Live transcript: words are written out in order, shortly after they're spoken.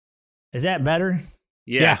Is that better?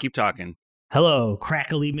 Yeah, keep talking. Hello,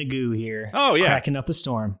 Crackly Magoo here. Oh, yeah. Cracking up a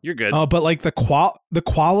storm. You're good. Oh, but like the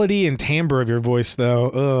quality and timbre of your voice, though.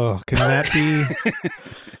 Ugh, can that be?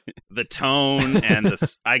 The tone and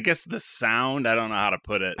I guess the sound. I don't know how to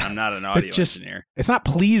put it. I'm not an audio engineer. It's not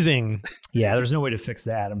pleasing. Yeah, there's no way to fix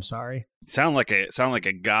that. I'm sorry. Sound like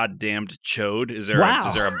a goddamned chode. Is there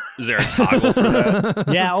a toggle for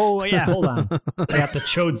that? Yeah. Oh, yeah. Hold on. I got the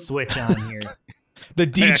chode switch on here. The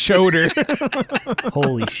de-choder.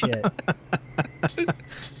 Holy shit.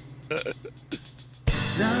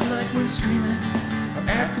 Not like we're screaming or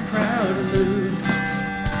acting proud and lewd.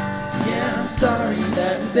 Yeah, I'm sorry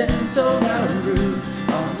that we've been so loud and rude.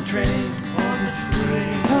 On the train,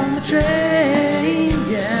 on the train,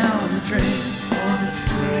 yeah, on the train.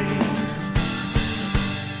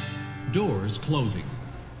 Doors closing.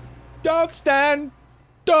 Don't stand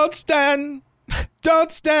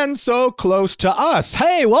so close to us.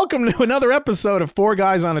 Hey, welcome to another episode of Four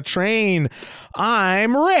Guys on a Train.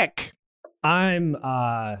 I'm Rick. I'm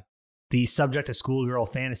the subject of schoolgirl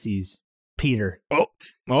fantasies, Peter. Oh.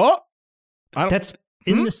 That's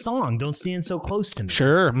in the song, Don't Stand So Close to Me.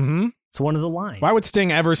 Sure. Mm-hmm. It's one of the lines. Why would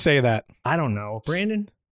Sting ever say that? I don't know. Brandon?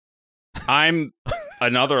 I'm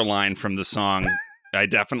another line from the song. I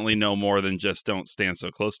definitely know more than just Don't Stand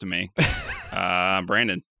So Close to Me.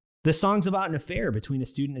 Brandon. The song's about an affair between a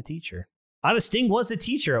student and a teacher. Sting was a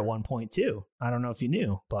teacher at one point, too. I don't know if you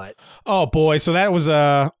knew, but... Oh, boy. So that was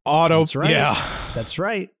auto... That's right. Yeah. That's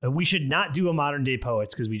right. We should not do a modern day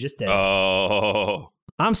poets because we just did. Oh.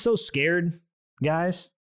 I'm so scared,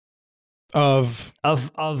 guys. Of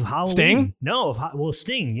Halloween. Sting? No,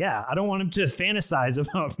 Sting, yeah. I don't want him to fantasize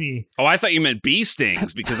about me. Oh, I thought you meant bee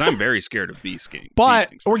stings because I'm very scared of bee stings.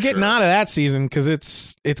 But we're getting out of that season because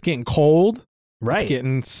it's getting cold. Right. It's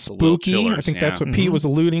getting spooky. Chillers, I think that's what Pete was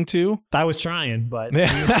alluding to. I was trying, but...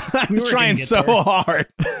 I was trying so hard.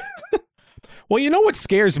 Well, you know what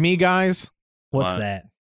scares me, guys? What's that?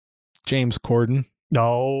 James Corden.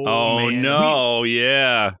 No. Oh, man. no.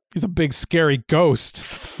 Yeah. He's a big, scary ghost.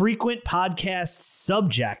 Frequent podcast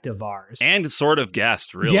subject of ours. And sort of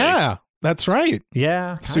guest, really. Yeah, that's right.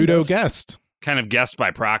 Yeah. Pseudo guest. Kind of guest by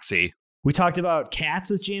proxy. We talked about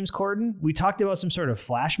Cats with James Corden. We talked about some sort of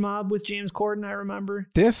flash mob with James Corden, I remember.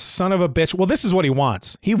 This son of a bitch. Well, this is what he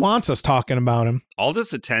wants. He wants us talking about him. All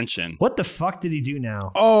this attention. What the fuck did he do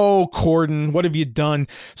now? Oh, Corden, what have you done?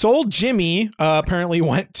 So old Jimmy apparently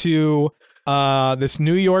went to this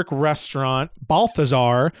New York restaurant,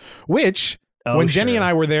 Balthazar, which when Jenny and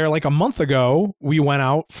I were there like a month ago, we went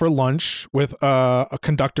out for lunch with a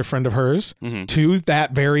conductor friend of hers to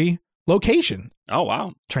that very location. Oh,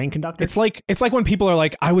 wow. Train conductor? It's like when people are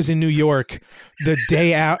like, I was in New York the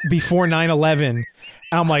day out before 9/11.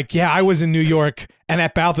 I'm like, yeah, I was in New York and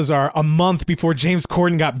at Balthazar a month before James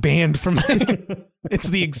Corden got banned from It's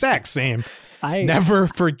the exact same. I never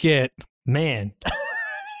forget. Man.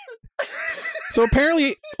 So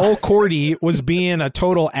apparently old Cordy was being a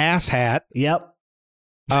total asshat. Yep.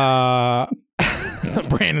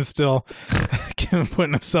 Brandon's still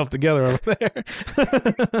putting himself together over there.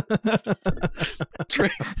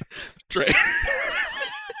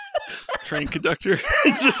 Train conductor.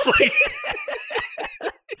 Just like...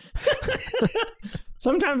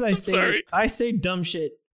 Sometimes I say dumb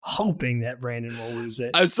shit hoping that Brandon will lose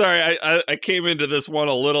it. I'm sorry. I came into this one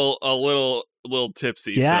a little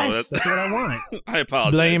tipsy. Yes, so that's what I want. I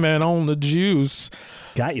apologize. Blame it on the juice.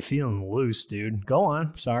 Got you feeling loose, dude. Go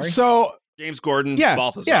on. Sorry. So James Corden,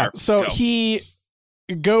 Balthazar. Yeah. So Go. he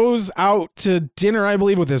goes out to dinner, I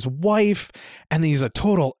believe, with his wife, and he's a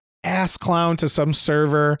total ass clown to some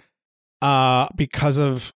server because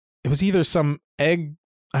of it was either some egg.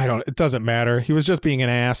 It doesn't matter. He was just being an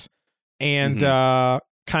ass and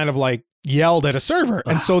kind of like yelled at a server.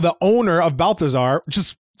 And so the owner of Balthazar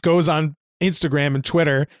just goes on Instagram and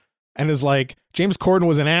Twitter and is like, James Corden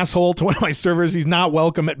was an asshole to one of my servers. He's not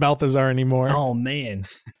welcome at Balthazar anymore. Oh, man.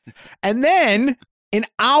 And then an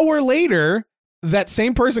hour later, that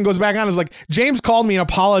same person goes back on and is like, James called me and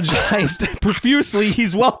apologized profusely.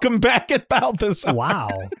 He's welcome back at Balthazar.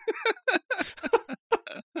 Wow.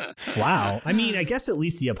 Wow. I mean, I guess at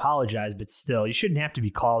least he apologized, but still, you shouldn't have to be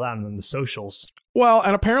called out on the socials. Well,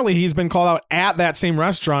 and apparently he's been called out at that same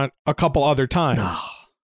restaurant a couple other times.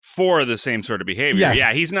 For the same sort of behavior. Yes.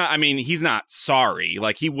 Yeah, he's not sorry.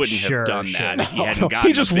 Like, he wouldn't have done that if he hadn't gotten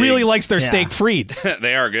He just really likes their steak frites.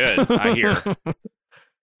 They are good, I hear.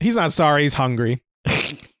 He's not sorry. He's hungry.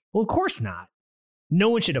 Well, of course not. No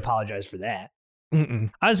one should apologize for that.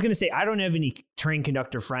 I was going to say, I don't have any train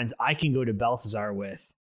conductor friends I can go to Balthazar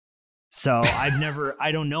with. So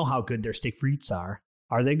I don't know how good their steak frites are.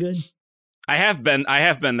 Are they good? I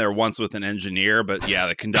have been there once with an engineer, but yeah,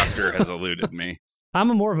 the conductor has eluded me. I'm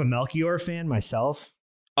more of a Melchior fan myself.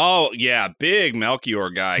 Oh, yeah, big Melchior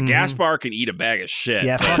guy. Gaspar can eat a bag of shit.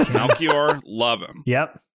 Yeah, but fuck him. Melchior, love him.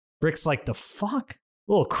 Yep. Rick's like, the fuck?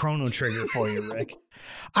 A little Chrono Trigger for you, Rick.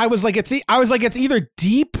 I was like, it's either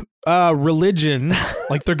deep religion,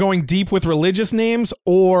 like they're going deep with religious names,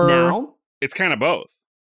 or Now? It's kind of both.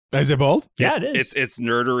 Is it both? Yeah, it is. It's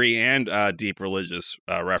nerdery and deep religious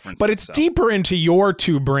references. But it's deeper into your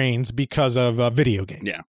two brains because of a video game.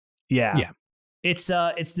 Yeah. Yeah. Yeah. It's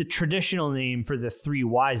the traditional name for the three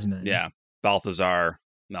wise men. Yeah. Balthazar,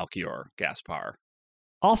 Melchior, Gaspar.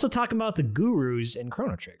 Also talking about the gurus in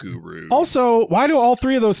Chrono Trigger. Guru. Also, why do all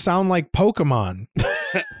three of those sound like Pokemon?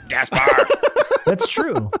 Gaspar. That's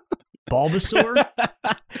true. Bulbasaur.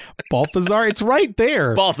 Balthazar, it's right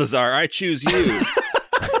there. Balthazar, I choose you.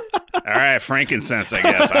 All right, frankincense, I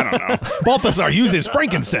guess. I don't know. Balthazar uses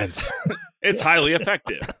frankincense. It's highly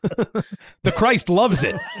effective. The Christ loves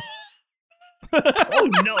it. Oh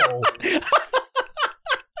no.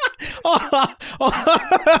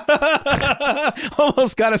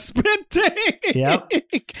 Almost got a spit take. Yep.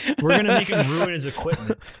 We're going to make him ruin his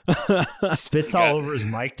equipment. Spits all over his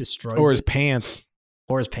mic, destroys Or his it. pants.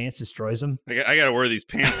 Or his pants destroys him. I got to wear these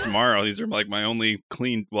pants tomorrow. These are like my only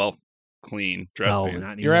clean dress No, pants.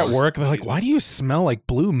 not You're at anymore. work. They're like, why do you smell like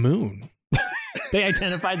Blue Moon? They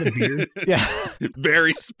identify the beard. Yeah.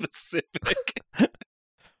 Very specific.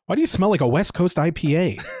 Why do you smell like a West Coast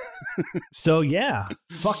IPA? So yeah,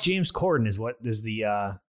 fuck James Corden is what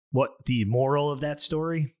the moral of that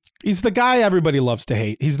story. He's the guy everybody loves to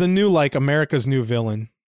hate. He's the new, like, America's new villain.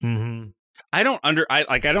 Mm-hmm. I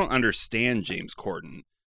don't understand James Corden.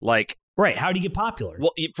 Like, Right? How do you get popular?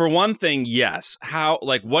 well, for one thing, yes.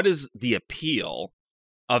 What is the appeal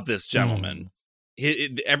of this gentleman?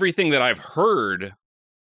 Everything that I've heard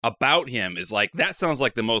about him is like, that sounds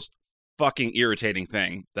like the most fucking irritating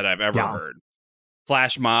thing that I've ever heard.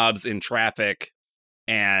 Flash mobs in traffic,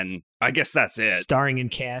 and I guess that's it. Starring in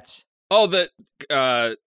Cats. Oh, the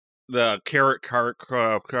carrot car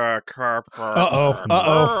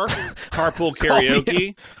carpool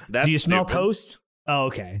karaoke. That's Do you smell stupid. toast? Oh,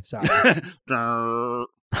 okay. Sorry.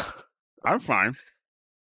 I'm fine.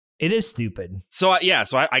 It is stupid. So I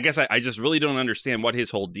guess I just really don't understand what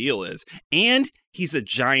his whole deal is. And he's a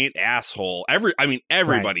giant asshole.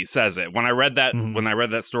 Everybody says it. When I read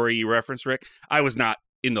that story you referenced, Rick, I was not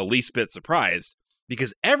in the least bit surprised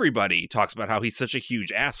because everybody talks about how he's such a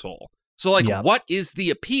huge asshole. So what is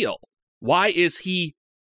the appeal? Why is he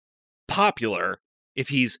popular if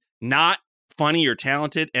he's not funny or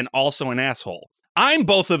talented and also an asshole? I'm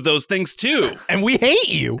both of those things too. And we hate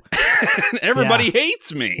you. Everybody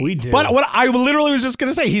hates me. We do. But what I literally was just going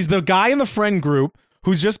to say, he's the guy in the friend group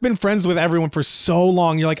who's just been friends with everyone for so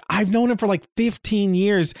long. You're like, I've known him for like 15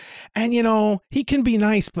 years. And, he can be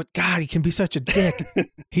nice, but God, he can be such a dick.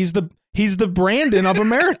 He's the Brandon of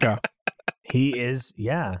America. He is,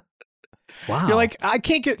 yeah. Wow. You're like, I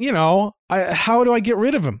can't get, how do I get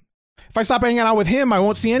rid of him? If I stop hanging out with him, I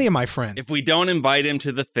won't see any of my friends. If we don't invite him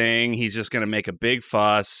to the thing, he's just going to make a big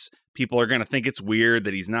fuss. People are going to think it's weird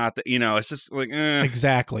that he's not, it's just like,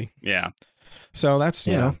 Exactly. Yeah. So that's,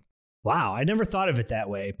 Wow. I never thought of it that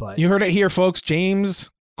way, but you heard it here, folks. James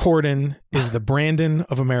Corden is the Brandon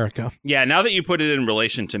of America. Yeah. Now that you put it in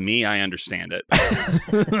relation to me, I understand it.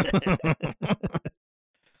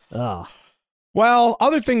 oh, Well,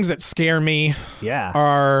 other things that scare me yeah.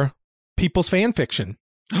 are people's fan fiction.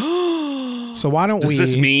 So why don't we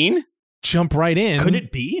Does this mean? jump right in? Could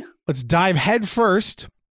it be? Let's dive head first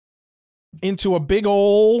into a big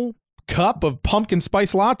ol' cup of pumpkin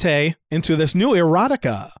spice latte into this new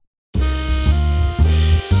erotica.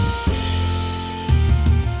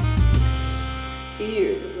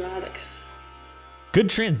 Erotica. Good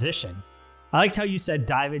transition. I liked how you said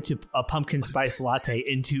dive into a pumpkin spice latte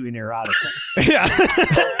into an erotica. Yeah.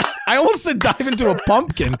 I almost said dive into a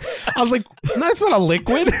pumpkin. I was like, that's not a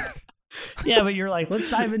liquid. Yeah, but you're like, let's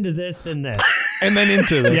dive into this and this. And then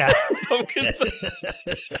into this. Yeah.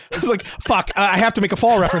 I was like, fuck, I have to make a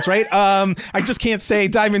fall reference, right? I just can't say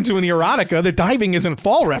dive into an erotica. The diving isn't a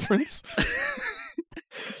fall reference.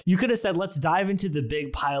 You could have said, let's dive into the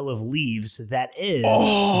big pile of leaves that is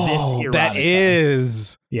this erotica. That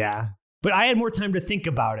is. Yeah. But I had more time to think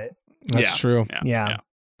about it. That's Yeah. true. Yeah.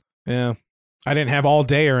 Yeah. I didn't have all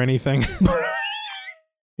day or anything.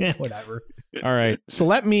 Yeah, whatever. All right. So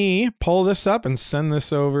let me pull this up and send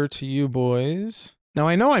this over to you boys. Now,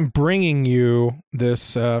 I know I'm bringing you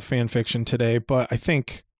this fan fiction today, but I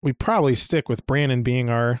think we probably stick with Brandon being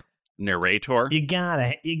our... Narrator? You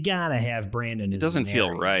gotta have Brandon. It doesn't feel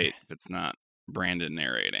right if it's not Brandon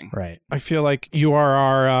narrating. Right. I feel like you are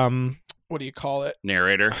our what do you call it?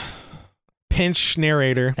 Narrator. Pinch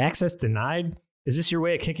narrator. Access denied? Is this your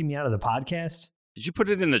way of kicking me out of the podcast? Did you put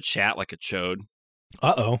it in the chat like a chode?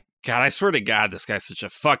 Uh-oh. God, I swear to God, this guy's such a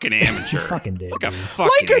fucking amateur. You fucking did. Like a dude.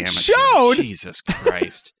 fucking Like a amateur. chode! Jesus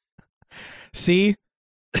Christ. See?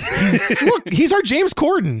 Look, he's our James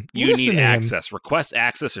Corden. You Listen need to him. access. Request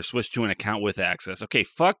access or switch to an account with access. Okay,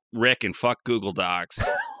 fuck Rick and fuck Google Docs.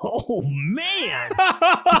 Oh, man.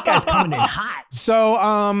 This guy's coming in hot.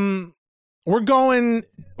 So, we're going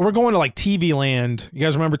to like TV Land. You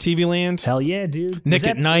guys remember TV Land? Hell yeah, dude. Nick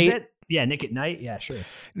at Night. Yeah, Nick at Night. Yeah, sure.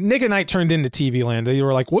 Nick at Night turned into TV Land. They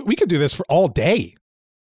were like, we could do this for all day.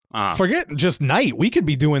 Forget just night. We could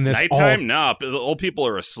be doing this Nighttime? No, the old people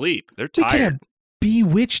are asleep. They're We could have tired.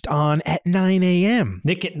 Bewitched on at 9 a.m.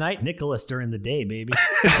 Nick at Night, Nicholas during the day, baby.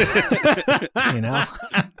 You know?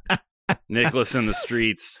 Nicholas in the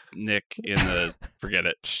streets, Nick in the forget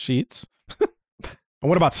it. Sheets. And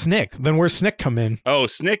what about Snick? Then where's Snick come in? Oh,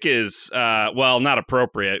 Snick is not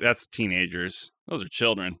appropriate. That's teenagers. Those are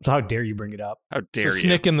children. So how dare you bring it up? How dare So you?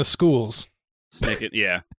 Snick in the schools. Snick it,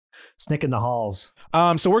 yeah. Snick in the halls.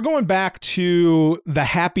 So we're going back to the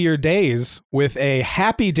happier days with a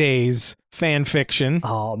Happy Days fan fiction,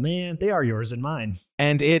 Oh, man. They are yours and mine.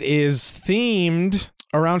 and it is themed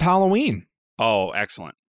around Halloween. Oh,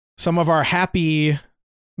 excellent. Some of our happy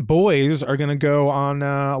boys are going to go on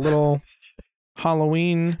a little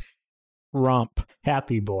Halloween romp.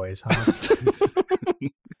 Happy boys, huh?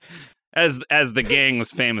 As the gang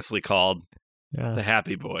was famously called, Yeah. the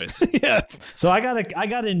Happy Boys. Yeah. So I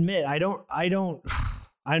gotta admit, I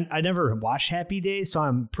never watched Happy Days, so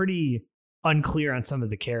I'm pretty unclear on some of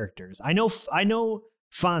the characters. I know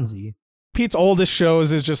Fonzie. Pete's oldest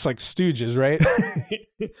shows is just like Stooges, right?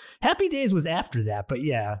 Happy Days was after that, but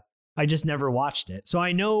yeah, I just never watched it. So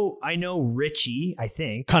I know Richie, I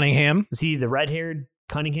think. Cunningham. Is he the red-haired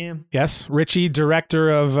Cunningham? Yes. Richie, director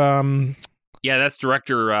of Yeah, that's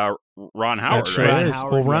director Ron Howard, that's right. right? It is.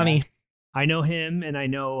 Howard, Well, Ronnie. yeah. I know him, and I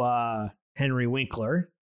know Henry Winkler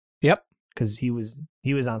Yep. because he was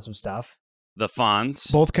on some stuff. The Fonz.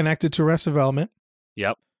 Both connected to Arrested Development.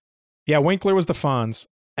 Yep. Yeah, Winkler was the Fonz.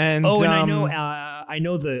 And And I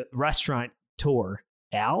know the restaurant tour.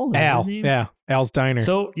 Al? Is that Al. his name? Yeah. Al's Diner.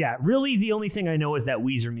 So yeah, really the only thing I know is that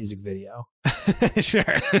Weezer music video. Sure.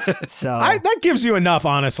 So That gives you enough,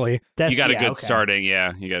 honestly. that's You got a good okay. starting,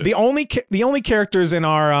 yeah. You got The only characters in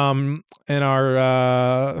our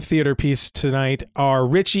theater piece tonight are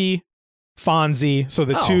Richie, Fonzie, so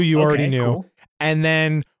the two you already knew, cool. and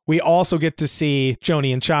then we also get to see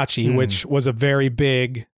Joni and Chachi, which was a very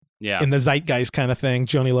big yeah. in the zeitgeist kind of thing.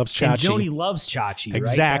 Joni loves Chachi, And Joni loves Chachi, right?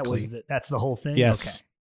 Exactly. That's the whole thing. Yes. Okay.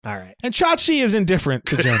 All right. and Chachi is indifferent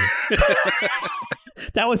to Joni.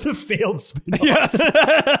 That was a failed spin-off. Yeah.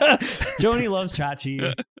 Joni loves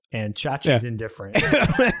Chachi, and Chachi's indifferent.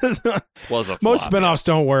 Was a Most flop, spinoffs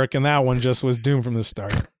don't work, and that one just was doomed from the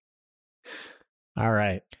start. All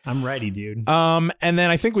right. I'm ready, dude. And then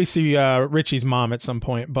I think we see Richie's mom at some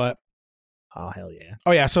point, but Oh, hell yeah.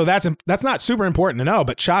 oh yeah, so that's not super important to know,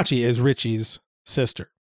 but Chachi is Richie's sister.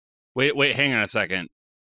 Wait, hang on a second.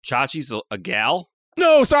 Chachi's a gal?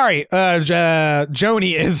 No, sorry.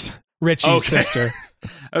 Joni is Richie's sister.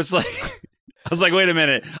 I was like, wait a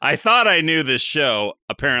minute. I thought I knew this show.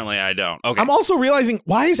 Apparently I don't. Okay. I'm also realizing,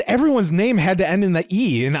 why is everyone's name had to end in the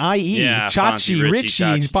E, in IE? Yeah, Chachi, Fonzie, Richie,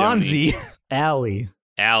 Chachi, Fonzie. Allie.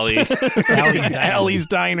 Allie. Allie's Diner. Allie's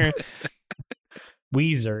Diner.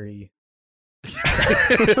 Weezer.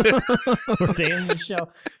 Were they in the show?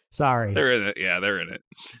 Sorry. They're in it. Yeah, they're in it.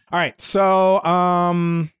 All right. So,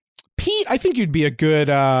 Pete, I think you'd be a good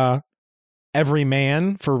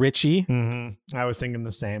everyman for Richie. Mm-hmm. I was thinking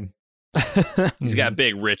the same. He's got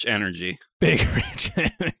big, rich energy. Big Rich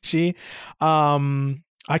Richie.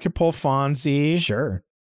 I could pull Fonzie. Sure.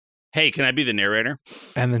 Hey, can I be the narrator?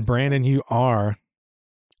 And then Brandon, you are.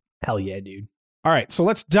 Hell yeah, dude. All right, so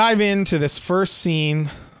let's dive into this first scene.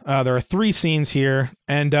 There are 3 scenes here,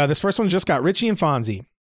 and this first one just got Richie and Fonzie.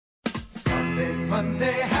 Sunday,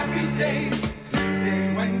 Monday, happy days.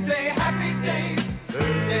 Tuesday, Wednesday, happy days.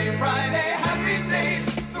 Thursday, Friday, happy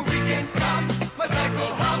days. The weekend comes, my cycle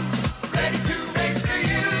hums, ready to race to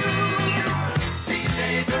you. These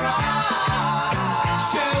days are all,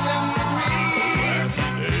 share them with me.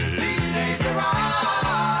 These days are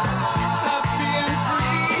all, happy and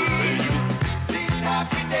free. These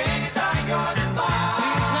happy days are yours and mine.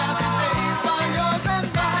 These happy days are yours and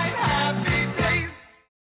mine. Happy days.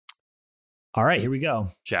 All right, here we go.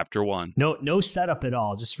 Chapter 1. No setup at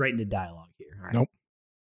all. Just right into dialogue here. All right. Nope.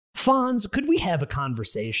 Fonz, could we have a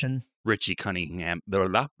conversation? Richie Cunningham. Blah,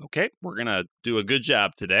 blah. Okay, we're gonna do a good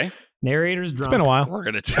job today. Narrator's drunk. It's been a while.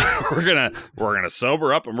 We're gonna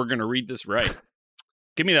sober up and we're gonna read this right.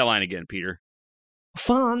 Give me that line again, Peter.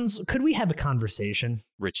 Fonz, could we have a conversation?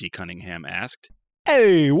 Richie Cunningham asked.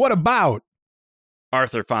 Hey, what about?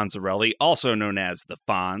 Arthur Fonzarelli, also known as the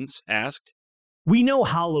Fonz, asked. We know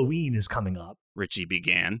Halloween is coming up. Richie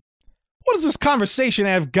began. What does this conversation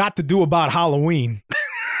have got to do about Halloween?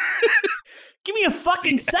 Give me a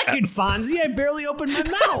fucking second, Fonzie. I barely opened my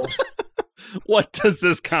mouth. What does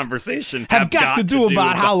this conversation have got to do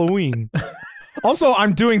about Halloween? Also,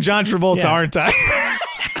 I'm doing John Travolta, aren't I?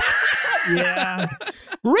 Yeah.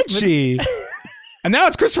 Richie. And now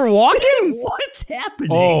it's Christopher Walken? What's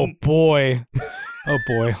happening? Oh, boy. Oh,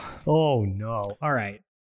 boy. Oh, no. All right.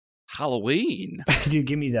 Halloween. Could you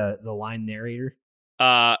give me the line, narrator?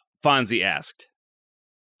 Fonzie asked.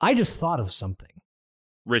 I just thought of something.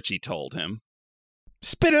 Richie told him.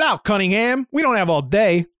 Spit it out, Cunningham. We don't have all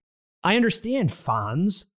day. I understand,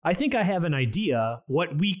 Fonz. I think I have an idea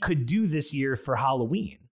what we could do this year for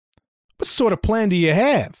Halloween. What sort of plan do you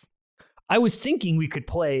have? I was thinking we could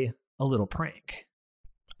play a little prank.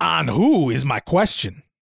 On who is my question?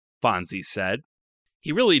 Fonzie said.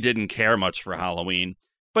 He really didn't care much for Halloween,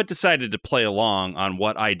 but decided to play along on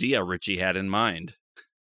what idea Richie had in mind.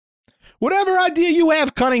 Whatever idea you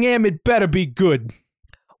have, Cunningham, it better be good.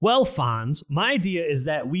 Well, Fonz, my idea is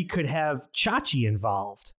that we could have Chachi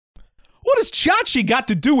involved. What has Chachi got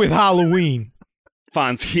to do with Halloween?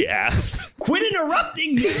 Fonzie asked. Quit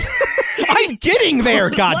interrupting me! I'm getting there,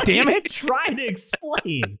 goddammit! Try to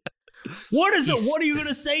explain. What is it? What are you going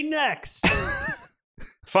to say next?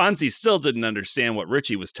 Fonzie still didn't understand what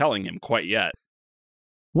Richie was telling him quite yet.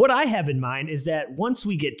 What I have in mind is that once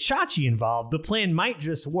we get Chachi involved, the plan might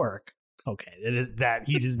just work. Okay, it is that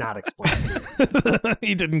he does not explain.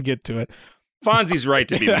 He didn't get to it. Fonzie's right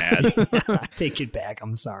to be mad. I take it back.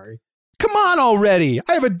 I'm sorry. Come on already.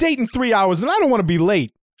 I have a date in 3 hours and I don't want to be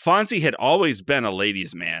late. Fonzie had always been a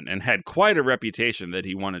ladies' man and had quite a reputation that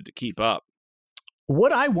he wanted to keep up.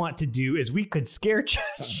 What I want to do is we could scare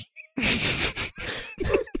Chachi.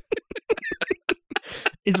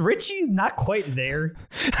 Is Richie not quite there?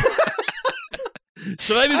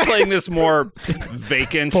 Should I be playing this more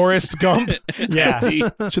vacant? Forrest Gump? Yeah. empty?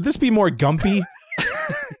 Should this be more Gumpy?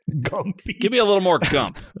 Gumpy. Give me a little more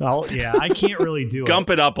gump. Oh, yeah, I can't really do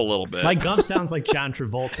Gump it up a little bit. My gump sounds like John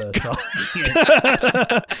Travolta, so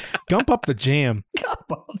Gump up the jam.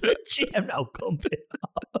 gump up the jam. Now gump it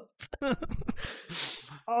up.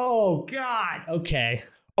 Oh, God. Okay.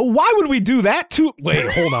 Oh, why would we do that too? Wait,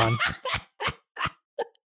 hold on.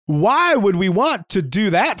 Why would we want to do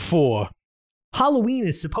that for? Halloween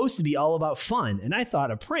is supposed to be all about fun, and I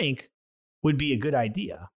thought a prank would be a good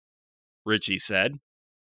idea. Richie said.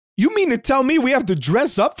 You mean to tell me we have to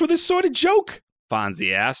dress up for this sort of joke?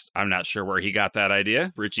 Fonzie asked. I'm not sure where he got that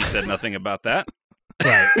idea. Richie said nothing about that.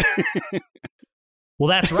 Right. Well,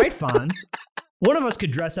 that's right, Fonz. One of us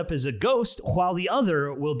could dress up as a ghost while the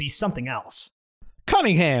other will be something else.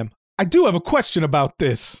 Cunningham, I do have a question about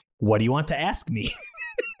this. What do you want to ask me?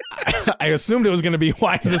 I assumed it was going to be,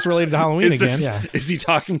 why is this related to Halloween again? Yeah. Is he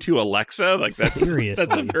talking to Alexa? Like that's Seriously.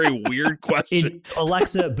 That's a very weird question.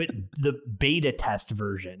 Alexa, but the beta test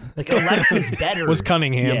version. Like Alexa's better. Was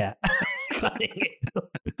Cunningham. Yeah.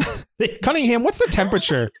 Cunningham, what's the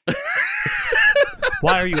temperature? Cunningham.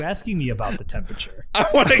 Why are you asking me about the temperature? I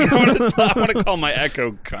want to call my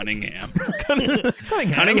Echo Cunningham.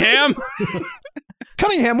 Cunningham?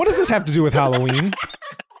 Cunningham, what does this have to do with Halloween?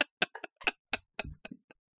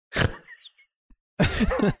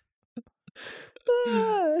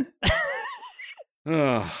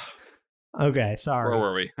 Okay, sorry. Where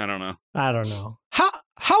were we? I don't know. I don't know.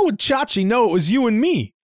 How would Chachi know it was you and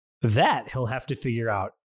me? That he'll have to figure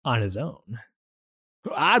out on his own.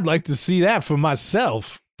 I'd like to see that for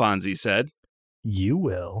myself. Fonzie said. You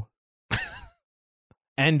will.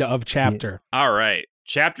 End of chapter. All right.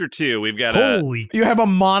 Chapter 2. We've got Holy. You have a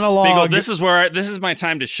monologue. this is my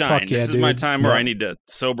time to shine. Fuck yeah, this is my dude. time where Yeah. I need to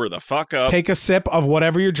sober the fuck up. Take a sip of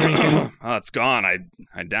whatever you're drinking. Oh, it's gone.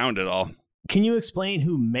 I downed it all. Can you explain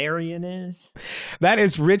who Marion is? That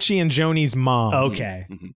is Richie and Joni's mom. Okay.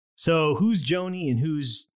 Mhm. So who's Joni and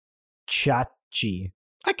who's Chachi?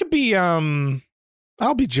 I could be,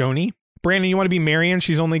 I'll be Joni. Brandon, you want to be Marion?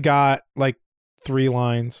 She's only got like 3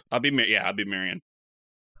 lines. I'll be Marion.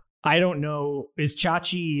 I don't know. Is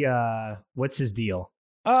Chachi, what's his deal?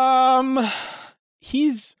 It's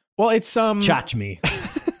Chach me.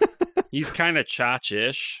 He's kind of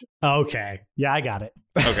Chach-ish. Okay. Yeah, I got it.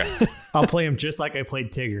 Okay. I'll play him just like I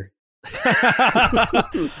played Tigger. Hey,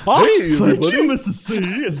 Thank you, Mrs. C.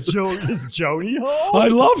 Is Joni home? I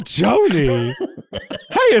love Joni.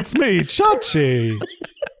 Hey, it's me, Chachi.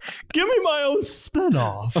 Give me my own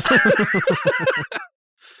spinoff.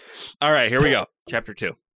 All right, here we go. Chapter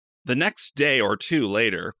 2. The next day or two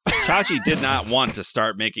later, Chachi did not want to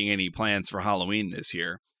start making any plans for Halloween this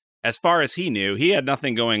year. As far as he knew, he had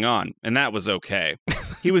nothing going on, and that was okay.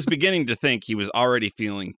 He was beginning to think he was already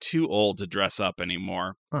feeling too old to dress up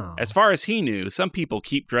anymore. Oh. As far as he knew, some people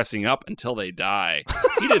keep dressing up until they die.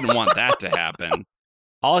 He didn't want that to happen.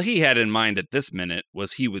 All he had in mind at this minute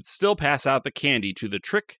was he would still pass out the candy to the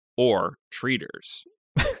trick or treaters.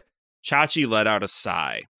 Chachi let out a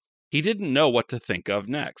sigh. He didn't know what to think of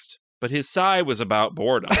next, but his sigh was about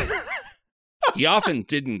boredom. He often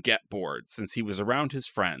didn't get bored since he was around his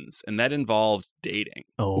friends, and that involved dating.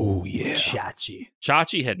 Oh, yeah. Chachi.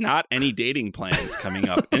 Chachi had not any dating plans coming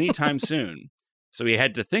up anytime soon, so he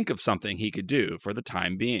had to think of something he could do for the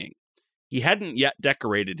time being. He hadn't yet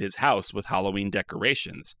decorated his house with Halloween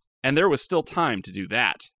decorations, and there was still time to do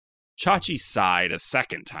that. Chachi sighed a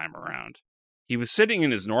second time around. He was sitting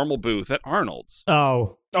in his normal booth at Arnold's.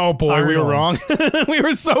 Oh, Oh boy, we were wrong. Arnold's. We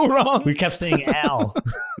were so wrong. we kept saying Al.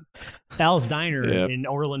 Al's Diner Yep. in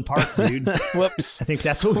Orland Park, dude. Whoops. I think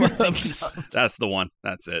that's what we're thinking of. That's the one.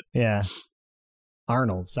 That's it. Yeah.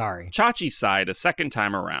 Arnold, sorry. Chachi sighed a second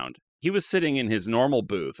time around. He was sitting in his normal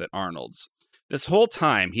booth at Arnold's. This whole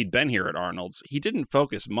time he'd been here at Arnold's, he didn't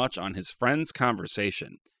focus much on his friend's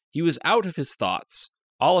conversation. He was out of his thoughts.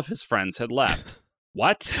 All of his friends had left.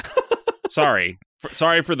 What? Sorry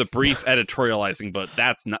for the brief editorializing, but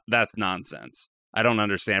that's nonsense. I don't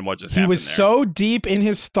understand what just happened. He was there. so deep in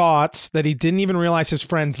his thoughts that he didn't even realize his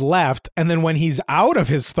friends left. And then when he's out of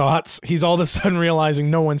his thoughts, he's all of a sudden realizing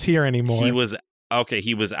no one's here anymore. He was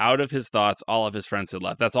out of his thoughts. All of his friends had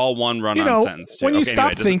left. That's all one run-on sentence. Too. When you Okay,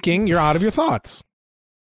 stop anyway, thinking, you're out of your thoughts.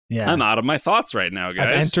 Yeah. I'm out of my thoughts right now, guys.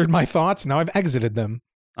 I've entered my thoughts. Now I've exited them.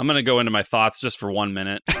 I'm going to go into my thoughts just for 1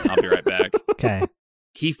 minute. I'll be right back. Okay.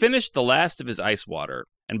 He finished the last of his ice water,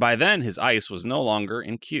 and by then his ice was no longer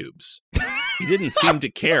in cubes. He didn't seem to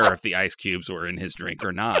care if the ice cubes were in his drink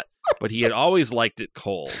or not, but he had always liked it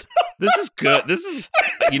cold. This is good.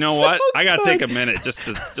 You know what? I got to take a minute just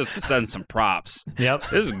to send some props. Yep.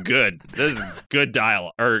 This is good. This is good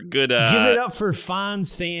dialogue or good. Give it up for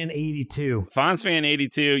Fonz Fan 82. Fonz Fan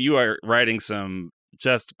 82. You are writing some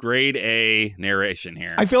just grade A narration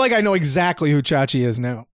here. I feel like I know exactly who Chachi is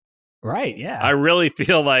now. Right, yeah. I really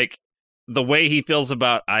feel like the way he feels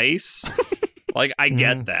about ice, like I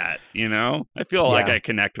get that, you know? I feel like I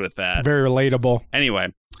connect with that. Very relatable.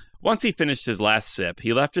 Anyway, once he finished his last sip,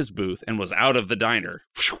 he left his booth and was out of the diner.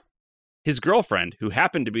 His girlfriend, who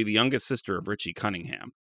happened to be the youngest sister of Richie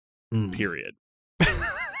Cunningham, period.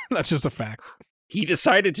 That's just a fact. He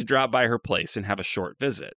decided to drop by her place and have a short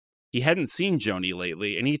visit. He hadn't seen Joni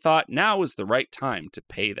lately, and he thought now was the right time to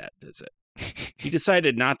pay that visit. He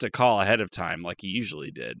decided not to call ahead of time like he usually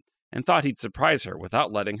did, and thought he'd surprise her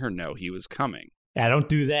without letting her know he was coming. Yeah, don't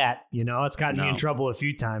do that. You know, it's gotten me in No. trouble a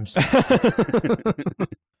few times.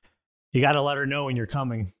 You got to let her know when you're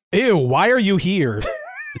coming. Ew, why are you here?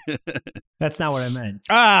 That's not what I meant.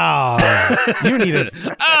 Ah, you need it.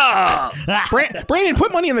 Ah! Brandon,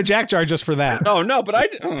 put money in the jack jar just for that. Oh, no, but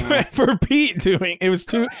I... For Pete doing it was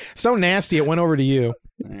so nasty. It went over to you.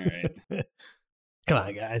 All right. Come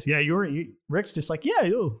on, guys. Yeah, Rick's just like, yeah,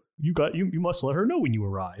 you must let her know when you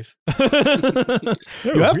arrive.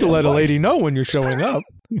 You have to let a lady know when you're showing up.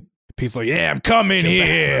 Pete's like, yeah, I'm coming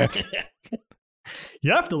here.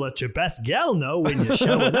 You have to let your best gal know when you're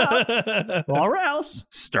showing up, or else.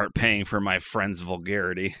 Start paying for my friend's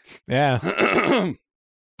vulgarity. Yeah.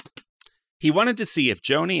 He wanted to see if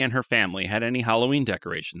Joni and her family had any Halloween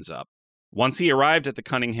decorations up. Once he arrived at the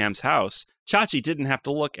Cunningham's house, Chachi didn't have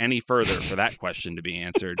to look any further for that question to be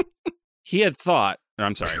answered. He had a thought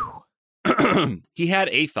and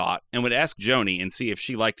would ask Joni and see if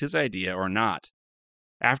she liked his idea or not.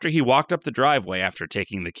 After he walked up the driveway after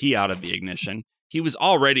taking the key out of the ignition, he was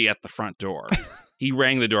already at the front door. He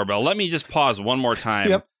rang the doorbell. Let me just pause one more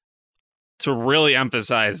time to really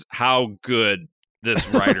emphasize how good this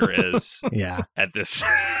writer is Yeah. at this.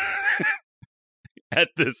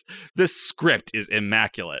 This script is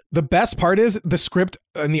immaculate. The best part is the script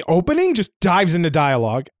in the opening just dives into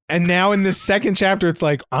dialogue. And now in this second chapter, it's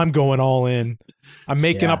like, I'm going all in. I'm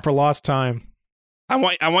making up for lost time. I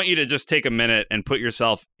want you to just take a minute and put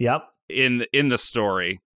yourself in the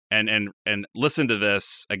story and listen to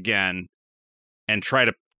this again and try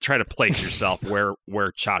to place yourself where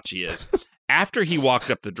Chachi is. After he walked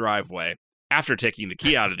up the driveway, after taking the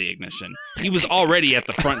key out of the ignition, he was already at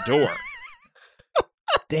the front door.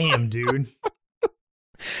 Damn, dude.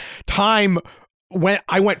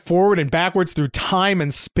 I went forward and backwards through time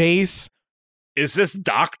and space. Is this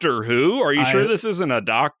Doctor Who? Are you sure this isn't a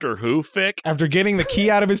Doctor Who fic? After getting the key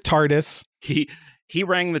out of his TARDIS. He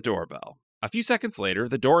rang the doorbell. A few seconds later,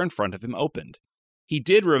 the door in front of him opened. He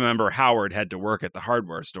did remember Howard had to work at the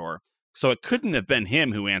hardware store, so it couldn't have been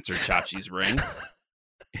him who answered Chachi's ring.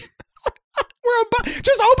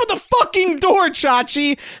 Just open the fucking door,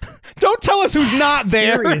 Chachi. Don't tell us who's not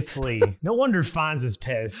there. Seriously. No wonder Fonz is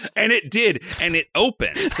pissed. And it did, and it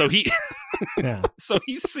opened. So Yeah. so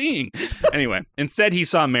he's seeing. Anyway, instead he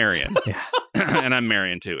saw Marion. Yeah. And I'm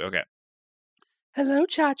Marion too. Okay. Hello,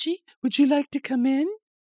 Chachi. Would you like to come in?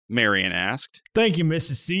 Marion asked. Thank you,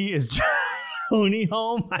 Mrs. C. Is Joni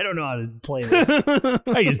home? I don't know how to play this.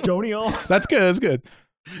 Hey, is Joni home? That's good. That's good.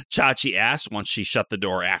 Chachi asked once she shut the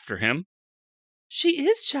door after him. She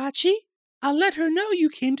is, Chachi. I'll let her know you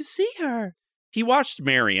came to see her. He watched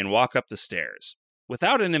Marion walk up the stairs.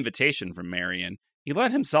 Without an invitation from Marion, he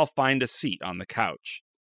let himself find a seat on the couch.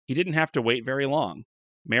 He didn't have to wait very long.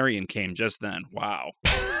 Marion came just then. Wow.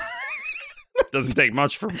 Doesn't take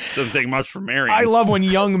much for Marion. I love when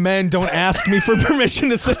young men don't ask me for permission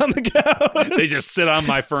to sit on the couch. They just sit on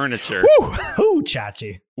my furniture. Woo! Who,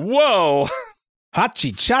 Chachi? Whoa.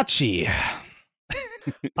 Hachi Chachi.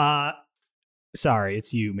 Sorry,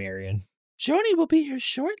 it's you, Marion. Joni will be here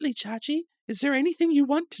shortly, Chachi. Is there anything you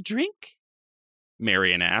want to drink?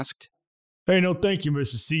 Marion asked. Hey, no thank you,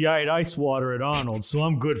 Mrs. C. I had ice water at Arnold, so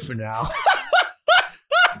I'm good for now.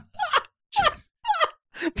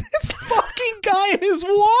 This fucking guy and his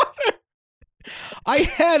water. I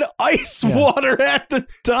had ice water at the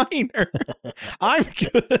diner. I'm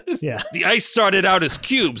good. Yeah. The ice started out as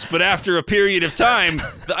cubes, but after a period of time,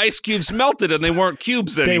 the ice cubes melted and they weren't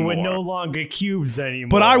cubes anymore. They were no longer cubes anymore.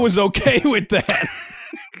 But I was okay with that.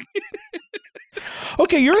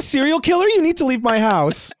 Okay, you're a serial killer. You need to leave my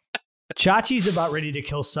house. Chachi's about ready to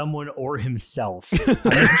kill someone or himself.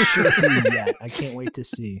 I'm not sure who yet. I can't wait to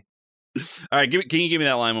see. All right, can you give me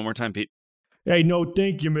that line one more time, Pete? Hey, no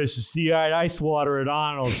thank you, Mrs. C. I had ice water at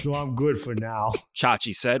Arnold, so I'm good for now.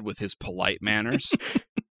 Chachi said with his polite manners.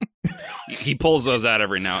 He pulls those out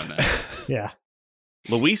every now and then. Yeah.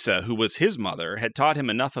 Louisa, who was his mother, had taught him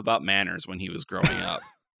enough about manners when he was growing up.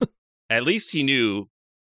 At least he knew...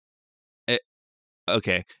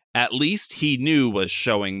 At least he knew was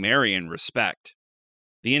showing Marion respect.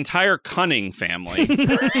 The entire Cunning family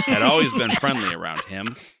had always been friendly around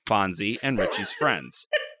him, Fonzie, and Richie's friends.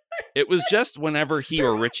 It was just whenever he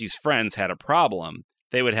or Richie's friends had a problem,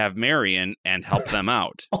 they would have Marion and help them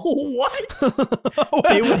out. Oh, what?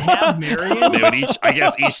 They would have Marion? They would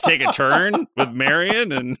each take a turn with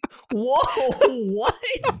Marion and... Whoa, what?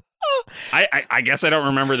 I guess I don't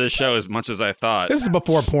remember this show as much as I thought. This is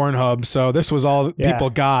before Pornhub, so this was all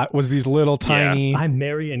people got was these little tiny... I'm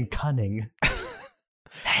Marion Cunning.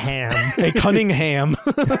 Ham. A cunning ham.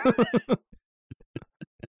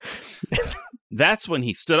 That's when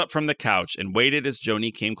he stood up from the couch and waited as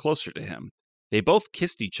Joni came closer to him. They both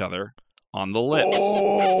kissed each other on the lips.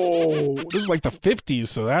 Oh, this is like the 50s,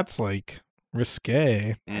 so that's like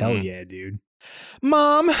risque. Hell yeah, dude.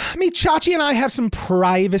 Mom, me, Chachi, and I have some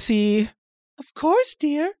privacy. Of course,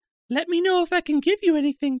 dear. Let me know if I can give you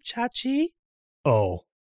anything, Chachi. Oh,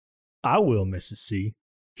 I will, Mrs. C.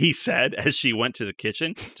 He said as she went to the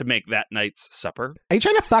kitchen to make that night's supper. Are you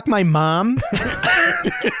trying to fuck my mom?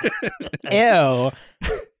 Ew.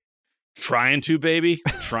 Trying to, baby?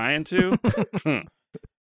 Trying to?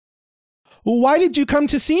 Why did you come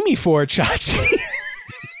to see me for, Chachi?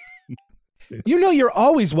 You know you're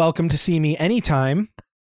always welcome to see me anytime.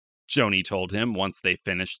 Joni told him once they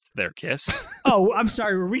finished their kiss. Oh, I'm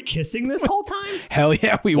sorry. Were we kissing this whole time? Hell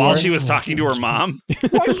yeah, we were. While she was talking to her mom.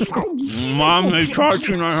 Mom, they taught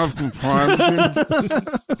you and I have some privacy.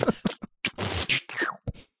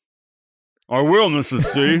 I will, Mrs.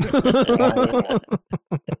 C.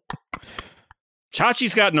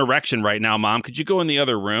 Chachi's got an erection right now, Mom. Could you go in the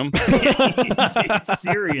other room?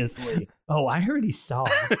 Seriously. Oh, I heard he saw.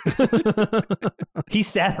 He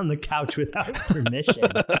sat on the couch without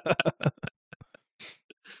permission.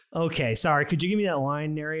 Okay, sorry. Could you give me that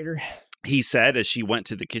line, narrator? He said as she went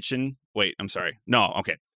to the kitchen. Wait, I'm sorry. No,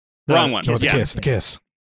 okay. Wrong one. The kiss.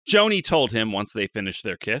 Joni told him once they finished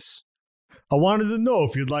their kiss. I wanted to know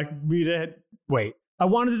if you'd like me to... Wait. I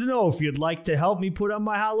wanted to know if you'd like to help me put up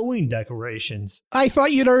my Halloween decorations. I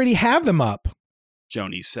thought you'd already have them up.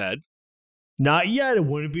 Joni said. Not yet. It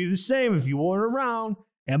wouldn't be the same if you weren't around.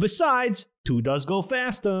 And besides, 2 does go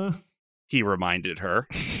faster. He reminded her.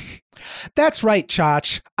 That's right,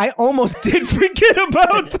 Chach. I almost did forget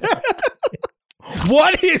about that.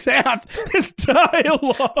 What is half this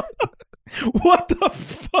dialogue? What the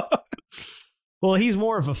fuck? Well, he's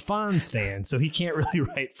more of a Fonz fan, so he can't really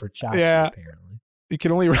write for Chachi, Yeah. apparently. He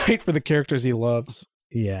can only write for the characters he loves.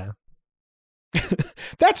 Yeah.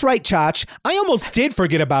 That's right, Chach. I almost did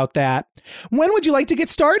forget about that. When would you like to get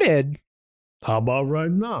started? How about right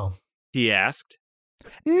now? He asked.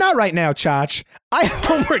 Not right now, Chach. I have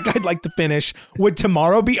homework I'd like to finish. Would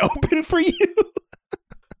tomorrow be open for you?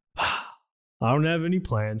 I don't have any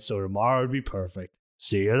plans, so tomorrow would be perfect.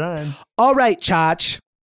 See you then. All right, Chach.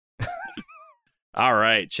 All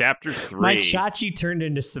right, chapter 3. My Chachi turned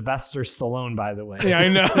into Sylvester Stallone, by the way. Yeah, I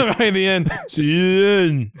know. By the end. See you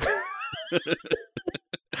then.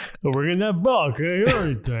 We're getting that ball. Can't hear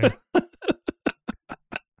anything.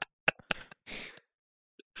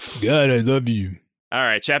 God, I love you. All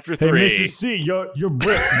right, chapter Hey, 3. Mrs. C, you're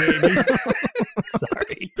brisk, baby.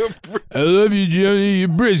 Sorry. I love you, Johnny. You're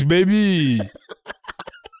brisk, baby.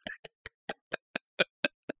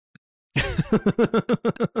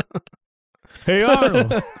 Hey, Arnold.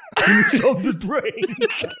 Give me something to drink.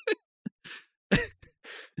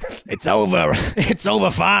 It's over. It's over,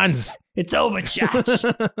 Fonz. It's over, Josh.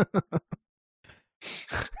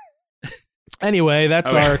 Anyway,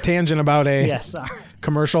 that's Okay. our tangent about a Yes, sorry.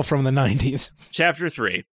 commercial from the 90s. Chapter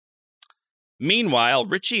 3. Meanwhile,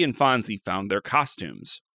 Richie and Fonzie found their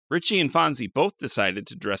costumes. Richie and Fonzie both decided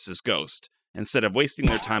to dress as Ghost instead of wasting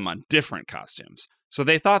their time on different costumes, so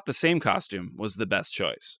they thought the same costume was the best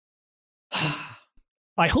choice.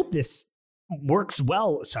 I hope this works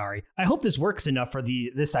well. Sorry. I hope this works enough for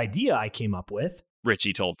this idea I came up with.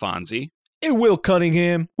 Richie told Fonzie. It will,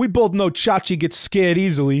 Cunningham. We both know Chachi gets scared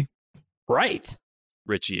easily. Right.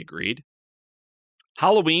 Richie agreed.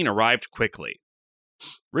 Halloween arrived quickly.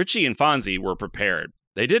 Richie and Fonzie were prepared.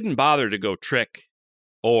 They didn't bother to go trick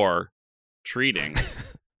or treating.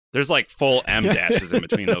 There's like full M dashes in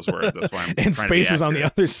between those words. That's why I'm And trying to be spaces on the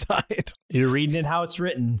accurate. other side. You're reading it how it's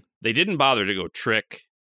written. They didn't bother to go trick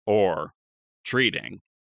or treating.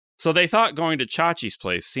 So they thought going to Chachi's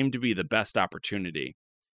place seemed to be the best opportunity.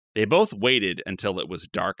 They both waited until it was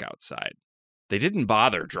dark outside. They didn't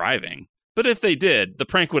bother driving, but if they did, the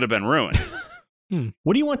prank would have been ruined.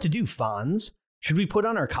 What do you want to do, Fonz? Should we put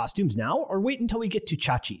on our costumes now or wait until we get to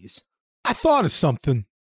Chachi's? I thought of something.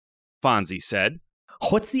 Fonzie said.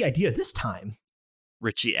 What's the idea this time?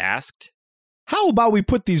 Richie asked. How about we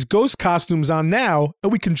put these ghost costumes on now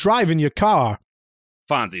and we can drive in your car?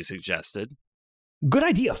 Fonzie suggested. Good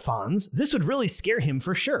idea, Fonz. This would really scare him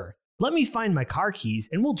for sure. Let me find my car keys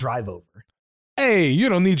and we'll drive over. Hey, you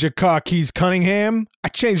don't need your car keys, Cunningham. I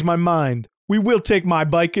changed my mind. We will take my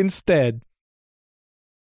bike instead.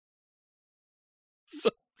 So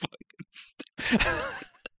fucking stupid.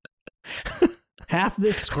 Half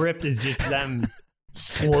this script is just them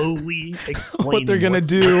slowly explaining What they're going to what's-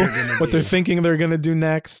 do, what they're gonna what they're do. thinking they're going to do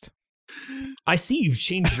next. I see you've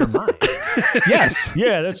changed your mind. Yes.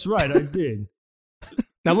 Yeah, that's right. I did.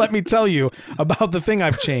 Now let me tell you about the thing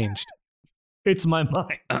I've changed. It's my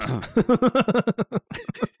mind.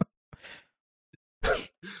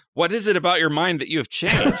 What is it about your mind that you have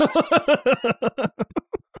changed?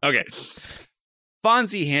 Okay.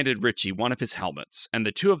 Fonzie handed Richie one of his helmets, and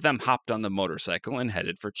the two of them hopped on the motorcycle and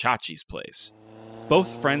headed for Chachi's place.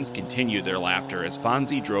 Both friends continued their laughter as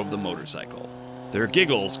Fonzie drove the motorcycle. Their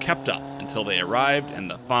giggles kept up until they arrived, and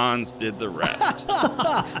the Fonz did the rest.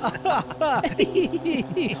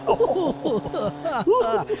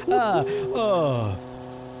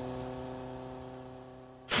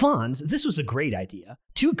 Fonz, this was a great idea.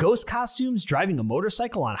 2 ghost costumes driving a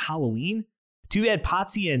motorcycle on Halloween? Too bad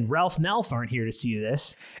Potsy and Ralph Nelf aren't here to see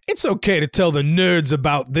this. It's okay to tell the nerds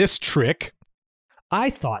about this trick. I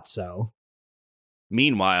thought so.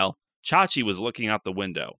 Meanwhile, Chachi was looking out the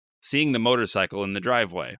window, seeing the motorcycle in the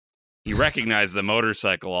driveway. He recognized the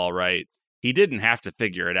motorcycle all right. He didn't have to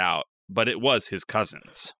figure it out, but it was his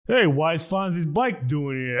cousin's. Hey, why is Fonzie's bike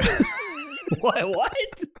doing here? What?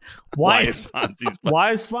 Why is Fonzie's bike?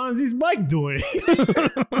 Why is Fonzie's bike doing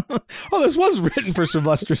it? Oh, this was written for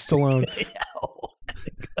Sylvester Stallone.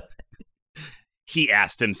 He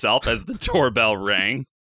asked himself as the doorbell rang.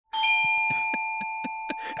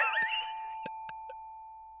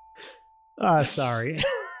 Sorry.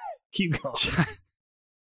 Keep going.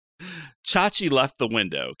 Chachi left the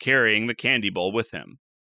window, carrying the candy bowl with him.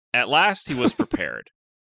 At last, he was prepared.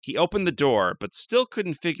 He opened the door, but still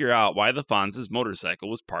couldn't figure out why the Fonz's motorcycle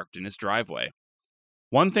was parked in his driveway.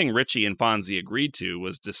 One thing Richie and Fonzie agreed to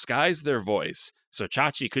was disguise their voice, so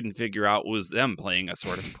Chachi couldn't figure out it was them playing a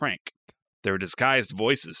sort of prank. Their disguised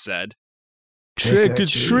voices said, Trick or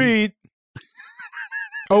treat.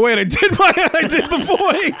 Oh wait, I did the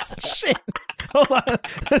voice. Shit. Hold on.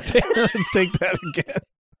 Let's take that again.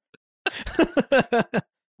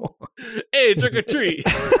 Hey, trick or treat.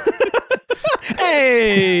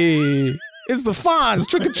 Hey, it's the Fonz.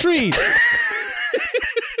 Trick or treat.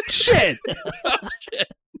 Shit. Oh, shit.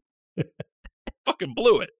 Fucking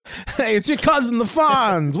blew it. Hey, it's your cousin, the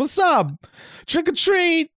Fonz. What's up? Trick or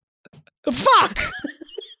treat. The fuck?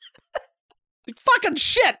 Fucking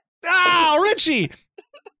shit. Oh, Richie.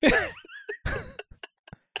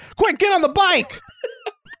 Quick, get on the bike.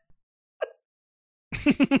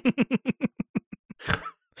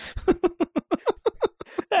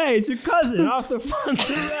 Hey, it's your cousin, Arthur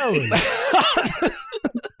Fonzarelli.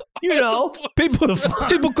 You know,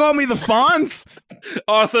 people call me the Fonz.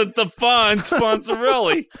 Arthur the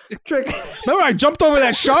Fonzarelli. Trick. Remember I jumped over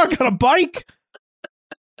that shark on a bike?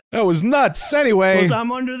 That was nuts. Anyway, Well,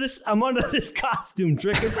 I'm under this costume.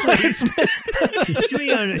 Trick or treat. It's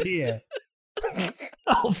me under here.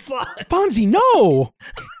 Oh fuck. Fonzie, no.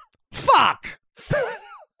 Fuck.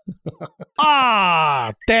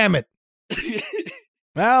 Ah, damn it.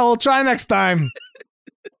 Well, we'll try next time.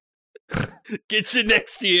 Get you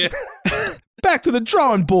next year. Back to the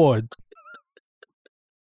drawing board.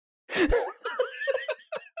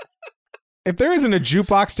 If there isn't a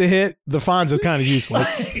jukebox to hit, the Fonz is kind of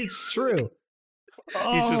useless. It's true.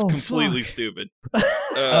 He's just completely stupid.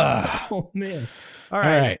 Oh man. All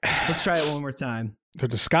right. Let's try it one more time. They're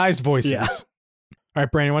disguised voices. Yeah. All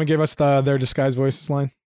right, Brandon, you want to give us their disguised voices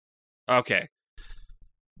line? Okay.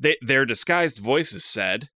 Their disguised voices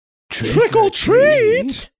said, Trick or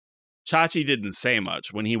treat! Chachi didn't say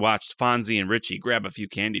much when he watched Fonzie and Richie grab a few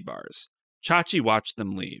candy bars. Chachi watched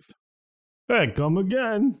them leave. Hey, come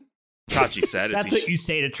again. Chachi said, That's what you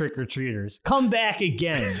say to trick-or-treaters. Come back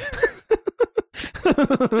again.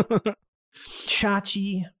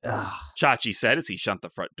 Chachi. Ugh. Chachi said as he shut the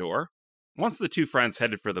front door. Once the two friends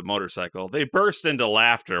headed for the motorcycle, they burst into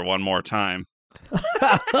laughter one more time.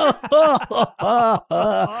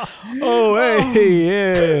 Oh, hey,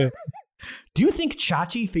 yeah. Do you think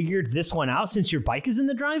Chachi figured this one out since your bike is in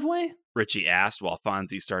the driveway? Richie asked while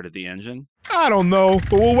Fonzie started the engine. I don't know,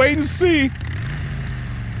 but we'll wait and see.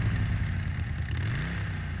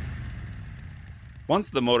 Once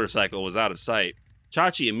the motorcycle was out of sight,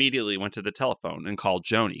 Chachi immediately went to the telephone and called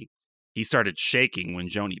Joni. He started shaking when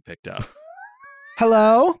Joni picked up.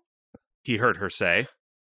 Hello? He heard her say,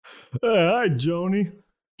 Hey, hi, Joni.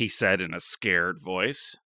 he said in a scared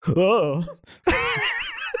voice. Oh.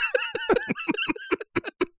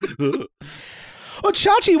 Oh,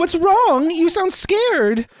 Chachi, what's wrong? You sound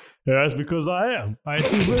scared. Yeah, that's because I am. I had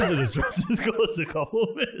 2 visitors dresses ghosts a couple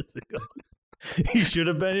of minutes ago. You should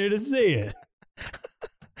have been here to see it.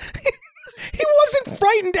 He wasn't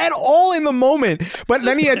frightened at all in the moment, but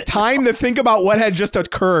then he had time to think about what had just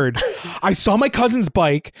occurred. I saw my cousin's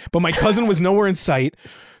bike, but my cousin was nowhere in sight.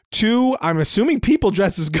 2, I'm assuming people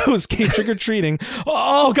dressed as ghosts came trick-or-treating.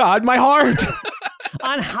 Oh, God, my heart.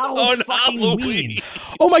 On Halloween.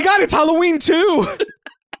 Oh, my God, it's Halloween, too.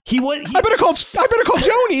 I better call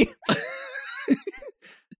Joni.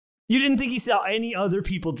 You didn't think he saw any other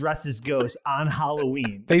people dressed as ghosts on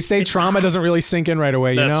Halloween. They say trauma doesn't really sink in right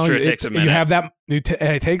away, you know? True. It takes a minute. You have that,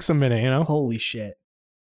 it takes a minute, you know? Holy shit.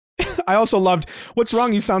 I also loved, what's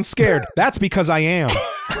wrong? You sound scared. That's because I am.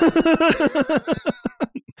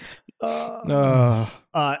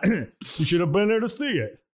 You should have been there to see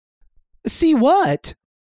it. See what?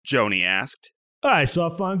 Joni asked. I saw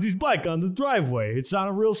Fonzie's bike on the driveway. It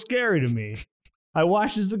sounded real scary to me. I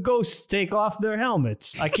watched as the ghosts take off their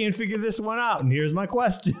helmets. I can't figure this one out, and here's my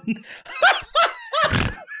question.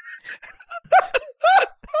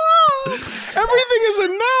 Everything is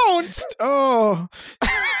announced. Oh.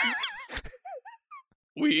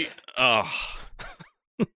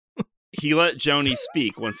 He let Joni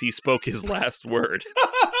speak once he spoke his last word.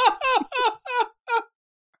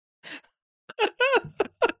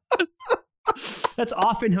 That's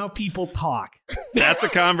often how people talk. That's a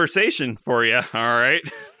conversation for you, all right?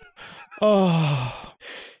 Oh.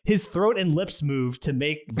 His throat and lips moved to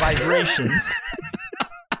make vibrations.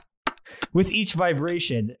 With each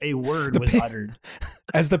vibration, a word was uttered.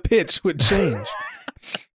 As the pitch would change.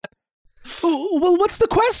 Well, what's the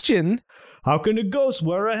question? How can a ghost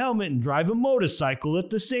wear a helmet and drive a motorcycle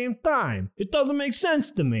at the same time? It doesn't make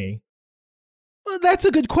sense to me. Well, that's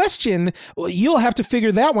a good question. Well, you'll have to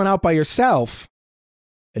figure that one out by yourself.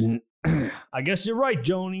 And I guess you're right,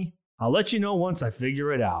 Joni. I'll let you know once I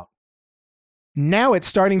figure it out. Now it's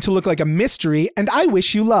starting to look like a mystery, and I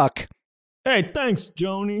wish you luck. Hey, thanks,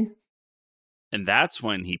 Joni. And that's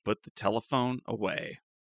when he put the telephone away.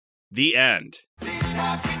 The end. These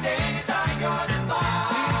happy days are yours and mine.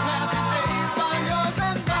 These happy days are yours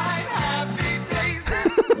and mine. Happy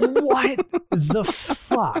What the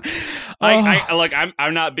fuck?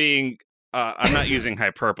 I'm not being I'm not using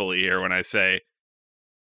hyperbole here when I say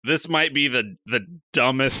this might be the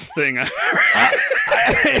dumbest thing I've ever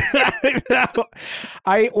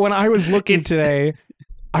When I was looking today,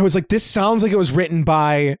 I was like, this sounds like it was written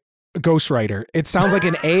by a ghostwriter. It sounds like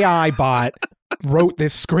an AI bot wrote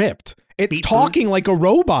this script. It's talking like a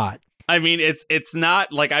robot. I mean, it's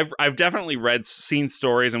not like I've definitely seen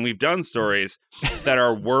stories, and we've done stories that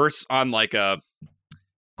are worse on like a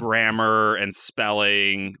grammar and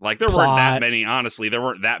spelling. Like there weren't that many. Honestly, there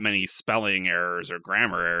weren't that many spelling errors or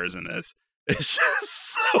grammar errors in this. It's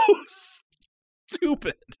just so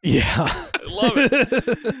stupid. Yeah, I love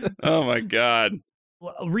it. Oh my god.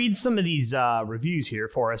 Well, read some of these reviews here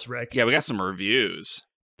for us, Rick. Yeah, we got some reviews.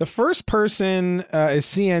 The first person is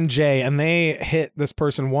CNJ, and they hit this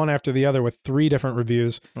person one after the other with 3 different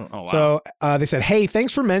reviews. Oh, wow. So they said, hey,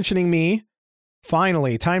 thanks for mentioning me.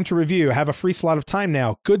 Finally, time to review. Have a free slot of time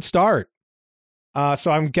now. Good start. So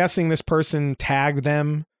I'm guessing this person tagged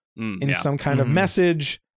them in some kind of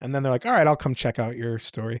message. And then they're like, all right, I'll come check out your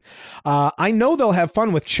story. I know they'll have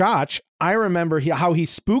fun with Chach. I remember how he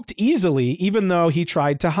spooked easily, even though he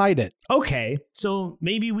tried to hide it. Okay, so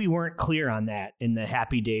maybe we weren't clear on that in the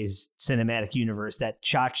Happy Days cinematic universe, that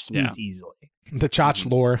Chach spooked easily. The Chach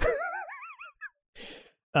lore.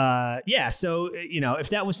 So, if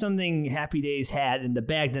that was something Happy Days had in the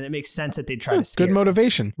bag, then it makes sense that they'd try to scare Good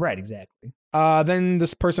motivation. Right, exactly. Then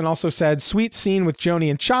this person also said, sweet scene with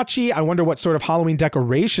Joni and Chachi. I wonder what sort of Halloween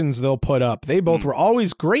decorations they'll put up. They both were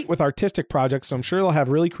always great with artistic projects, so I'm sure they'll have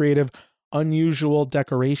really creative, unusual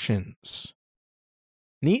decorations.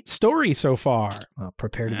 Neat story so far. Well,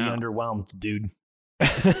 prepare to be underwhelmed, dude.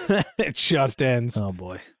 It just ends. Oh,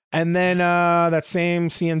 boy. And then that same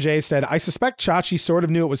CNJ said, I suspect Chachi sort of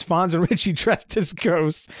knew it was Fonz and Richie dressed as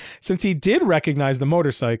ghosts since he did recognize the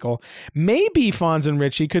motorcycle. Maybe Fonz and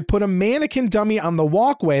Richie could put a mannequin dummy on the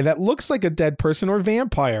walkway that looks like a dead person or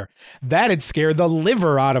vampire. That'd scare the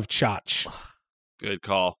liver out of Chach. Good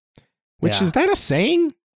call. Which, is that a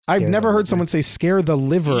saying? I've never heard someone say scare the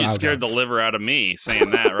liver out of. You scared the liver out of me saying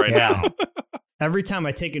that right now. Every time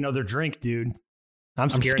I take another drink, dude. I'm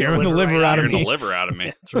scaring the liver out of me. The liver out of me.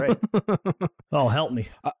 That's right. Oh, help me.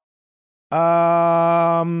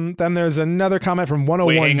 Then there's another comment from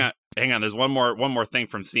 101. Wait, hang on. There's one more thing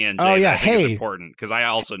from CNJ. Oh yeah, that I think is important because I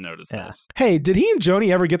also noticed this. Hey, did he and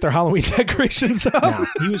Joni ever get their Halloween decorations up? No,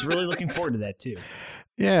 he was really looking forward to that too.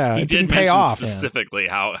 Yeah, he it didn't pay off. Specifically,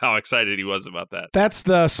 how excited he was about that. That's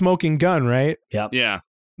the smoking gun, right? Yep. Yeah.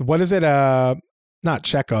 What is it? Not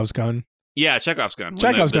Chekhov's gun. Yeah, Chekhov's gun.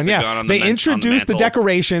 Chekhov's gun, yeah. They introduced the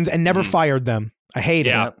decorations and never fired them. I hate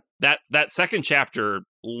it. That second chapter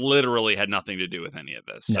literally had nothing to do with any of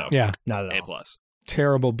this. So yeah, not at all. A+.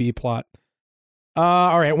 Terrible B plot.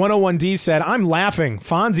 All right, 101D said, I'm laughing.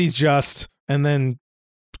 Fonzie's just, and then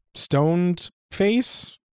stoned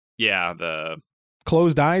face. Yeah, the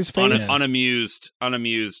closed eyes face. Unamused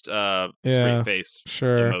straight face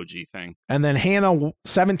emoji thing. And then Hannah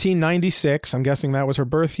 1796, I'm guessing that was her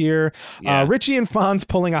birth year. Yeah. Richie and Fonz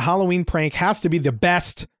pulling a Halloween prank has to be the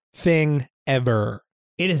best thing ever.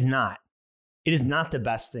 It is not. It is not the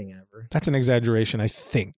best thing ever. That's an exaggeration, I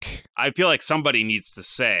think. I feel like somebody needs to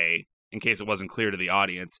say, in case it wasn't clear to the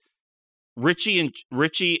audience, Richie and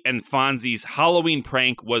Fonzie's Halloween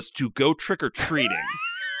prank was to go trick-or-treating.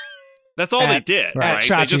 That's all they did, right?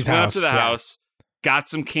 They just went up to the house, got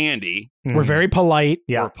some candy. We're very polite.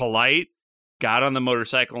 We're polite, got on the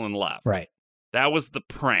motorcycle and left. Right. That was the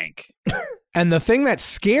prank. And the thing that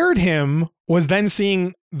scared him was then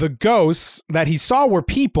seeing the ghosts that he saw were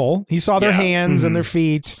people. He saw their hands and their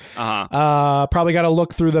feet. Probably got to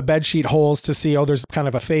look through the bedsheet holes to see, there's kind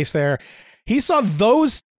of a face there. He saw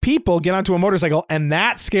those people get onto a motorcycle, and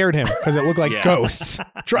that scared him because it looked like ghosts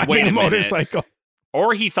driving a motorcycle.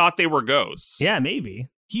 Or he thought they were ghosts. Yeah, maybe.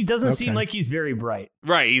 He doesn't seem like he's very bright.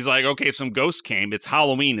 Right. He's like, okay, some ghosts came. It's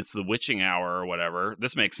Halloween. It's the witching hour or whatever.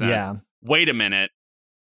 This makes sense. Yeah. Wait a minute.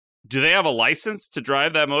 Do they have a license to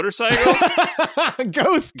drive that motorcycle?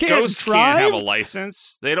 Ghosts can't have a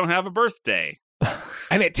license. They don't have a birthday.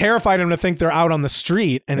 And it terrified him to think they're out on the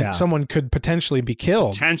street and someone could potentially be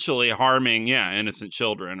killed. Potentially harming, innocent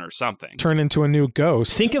children or something. Turn into a new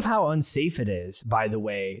ghost. Think of how unsafe it is, by the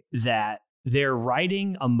way, that they're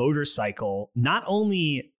riding a motorcycle, not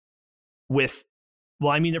only with,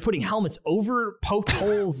 they're putting helmets over poked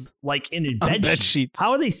holes like in a bed sheet.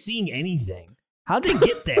 How are they seeing anything? How'd they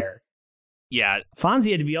get there? Yeah. Fonzie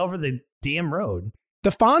had to be over the damn road. The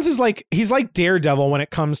Fonz is like, he's like Daredevil when it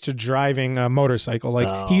comes to driving a motorcycle.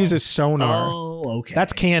 Like he uses sonar. Oh, okay.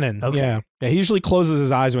 That's canon. Okay. Yeah. He usually closes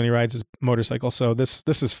his eyes when he rides his motorcycle. So this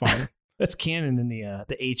is fun. That's canon in the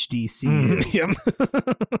HDC.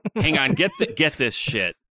 Hang on, get this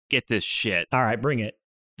shit. Get this shit. All right, bring it.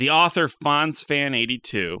 The author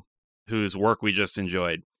FonzFan82, whose work we just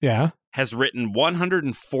enjoyed, Yeah. has written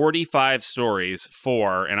 145 stories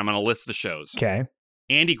for, and I'm going to list the shows. Okay.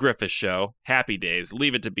 Andy Griffith Show, Happy Days,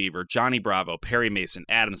 Leave It to Beaver, Johnny Bravo, Perry Mason,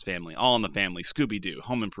 Addams Family, All in the Family, Scooby-Doo,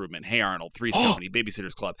 Home Improvement, Hey Arnold, Three's Company,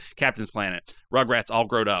 Babysitter's Club, Captain's Planet, Rugrats All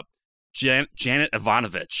Grown Up, Janet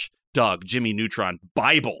Ivanovich, Doug, Jimmy Neutron,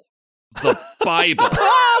 Bible. The Bible.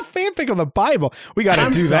 Fanfic of the Bible. We got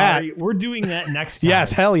to do sorry. that. We're doing that next time.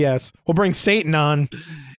 Yes, hell yes. We'll bring Satan on.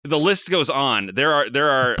 The list goes on. There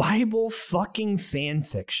are Bible fucking fan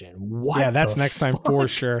fiction. What? Yeah, that's the next time fuck? for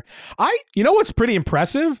sure. You know what's pretty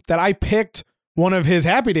impressive? That I picked one of his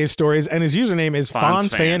Happy Days stories and his username is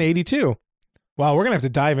FonzFan82. Wow, we're going to have to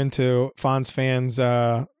dive into FonzFan's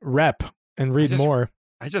rep and read more.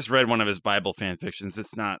 I just read one of his Bible fan fictions.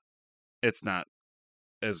 It's not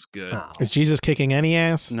as good. Oh. Is Jesus kicking any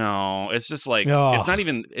ass? No, it's just like Ugh. it's not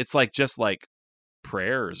even. It's like just like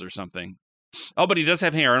prayers or something. Oh, but he does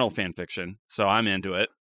have Hey Arnold fan fiction, so I'm into it.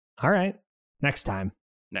 All right. Next time.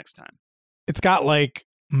 Next time. It's got like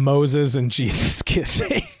Moses and Jesus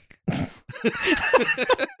kissing.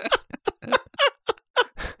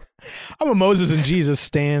 I'm a Moses and Jesus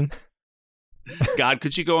stan. God,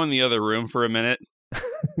 could you go in the other room for a minute?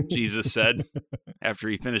 Jesus said after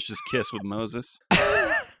he finished his kiss with Moses.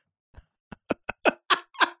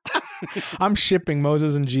 I'm shipping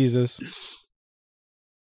Moses and Jesus.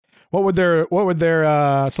 What would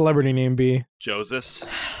their celebrity name be? Joseph.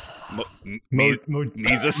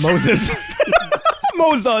 Moses. Moses.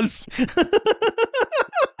 Moses.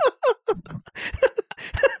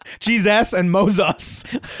 Jesus and Moses.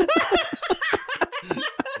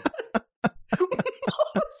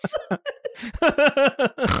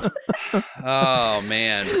 Oh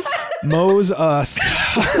man. Moses.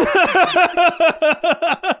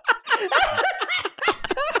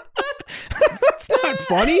 That's not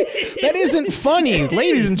funny. That isn't funny.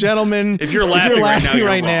 Ladies and gentlemen, If you're laughing right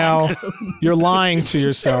right now, now, you're lying to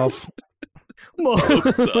yourself.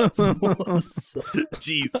 Moses.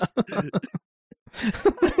 Jeez.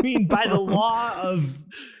 I mean, by the law of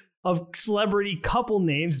celebrity couple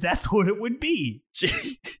names, that's what it would be.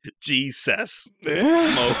 Jesus.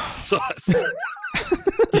 Moses.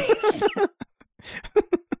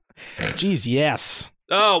 Jeez, yes.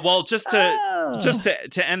 Oh, well, just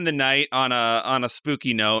to end the night on a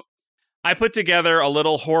spooky note, I put together a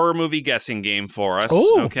little horror movie guessing game for us.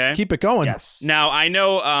 Oh, okay. keep it going. Yes. Now, I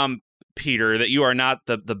know, Peter, that you are not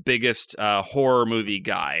the biggest horror movie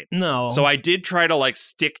guy. No. So I did try to like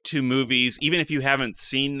stick to movies, even if you haven't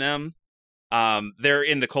seen them. They're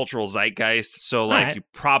in the cultural zeitgeist, so like right. you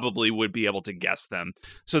probably would be able to guess them.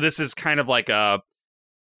 So this is kind of like a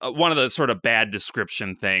one of the sort of bad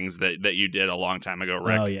description things that you did a long time ago,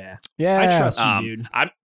 Rick. Oh yeah. Yeah. I trust you, dude.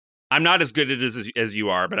 I'm not as good at it as you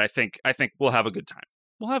are, but I think we'll have a good time.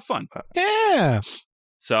 We'll have fun. Yeah.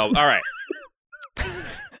 So, all right.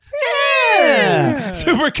 Yeah.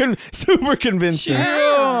 Super convincing.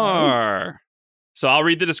 Sure. So I'll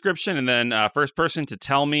read the description, and then first person to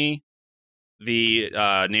tell me the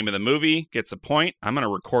name of the movie gets a point. I'm going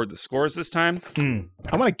to record the scores this time.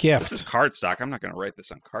 I want a This is gift. cardstock. I'm not going to write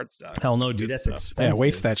this on cardstock. Hell no, That's dude. good That's stuff. expensive. Yeah,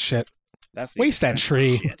 waste that shit. That's the Waste that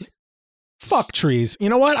expensive tree. shit. Fuck trees. You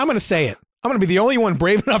know what? I'm going to say it. I'm going to be the only one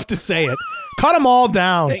brave enough to say it. Cut them all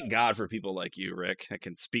down. Thank God for people like you, Rick, that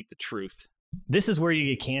can speak the truth. This is where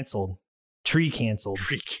you get canceled. Tree canceled.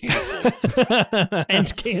 Tree canceled.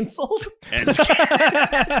 And canceled? And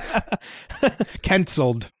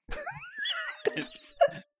Cancelled.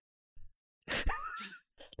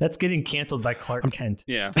 That's getting canceled by Clark Kent.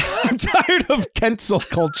 yeah. I'm tired of cancel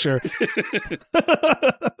culture.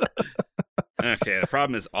 Okay. The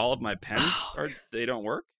problem is all of my pens they don't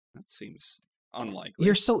work. That seems unlikely.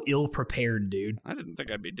 You're so ill prepared, dude. I didn't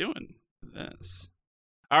think I'd be doing this.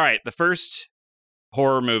 All right, the first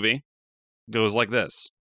horror movie goes like this.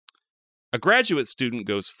 A graduate student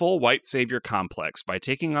goes full white savior complex by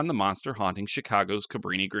taking on the monster haunting Chicago's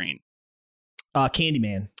Cabrini Green.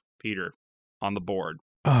 Candyman. Peter, on the board.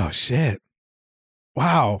 Oh, shit.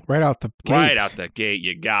 Wow. Right out the gate. Right out the gate,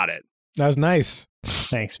 you got it. That was nice.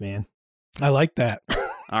 Thanks, man. I like that.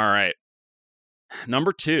 All right.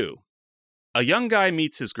 Number 2. A young guy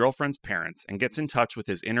meets his girlfriend's parents and gets in touch with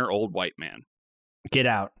his inner old white man. Get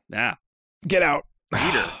out. Yeah. Get out.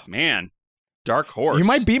 Peter, man. Dark Horse. You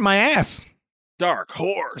might beat my ass. Dark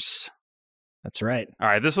Horse. That's right. All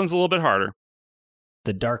right, this one's a little bit harder.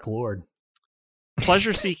 The Dark Lord.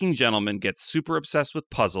 Pleasure-seeking gentleman gets super obsessed with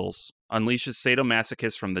puzzles, unleashes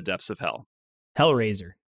sadomasochist from the depths of hell.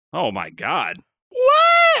 Hellraiser. Oh my God.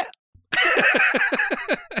 What?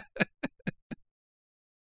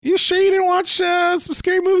 You sure you didn't watch some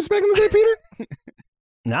scary movies back in the day, Peter?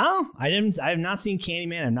 No, I didn't. I have not seen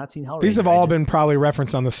Candyman. I've not seen Hellraiser. These have all been probably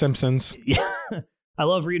referenced on The Simpsons. Yeah. I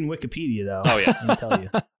love reading Wikipedia, though. Oh, yeah. Let me tell you.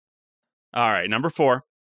 All right, number 4.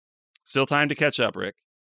 Still time to catch up, Rick.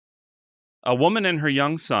 A woman and her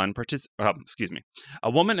young son A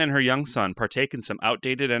woman and her young son partake in some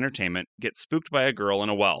outdated entertainment, get spooked by a girl in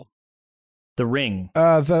a well. The Ring.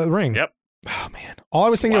 The Ring. Yep. Oh, man. All I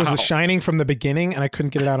was thinking was Wow. The Shining from the beginning, and I couldn't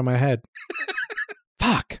get it out of my head.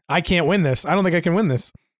 Fuck. I can't win this. I don't think I can win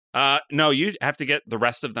this. No, you have to get the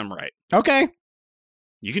rest of them right. Okay.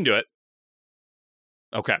 You can do it.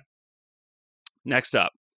 Okay. Next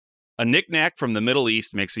up. A knick-knack from the Middle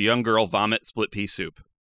East makes a young girl vomit split pea soup.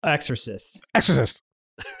 Exorcist. Exorcist.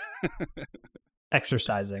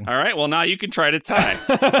 Exercising. All right, well, now you can try to tie.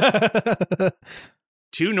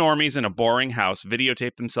 2 normies in a boring house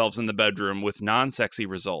videotape themselves in the bedroom with non-sexy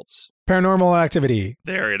results. Paranormal Activity.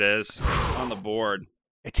 There it is on the board.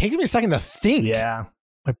 It takes me a second to think. Yeah.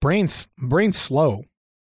 My brain's slow.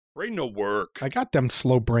 Brain no work. I got them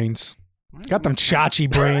slow brains. Got them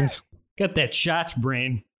chachi brains. Got that chotch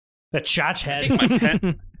brain. That chotch I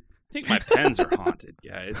head. think my pens are haunted,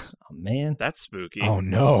 guys. Oh, man. That's spooky. Oh,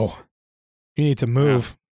 no. You need to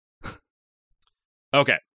move.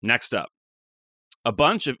 Okay, next up. A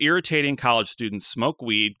bunch of irritating college students smoke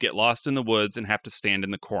weed, get lost in the woods, and have to stand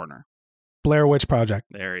in the corner. Blair Witch Project.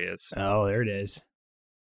 There he is. Oh, there it is.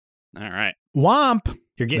 All right. Womp.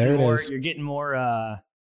 You're There getting it more. is. You're getting more.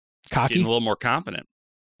 Cocky. Getting a little more confident.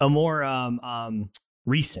 A more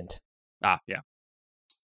recent. Ah, yeah.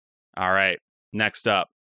 All right. Next up.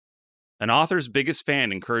 An author's biggest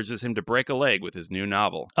fan encourages him to break a leg with his new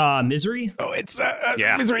novel. Misery. Oh, it's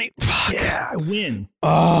Yeah. Misery. Fuck. Yeah, I win.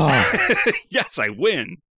 Oh. Yes, I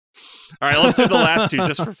win. All right, let's do the last 2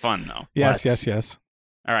 just for fun, though. Yes, Let's- yes.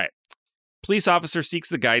 All right. Police officer seeks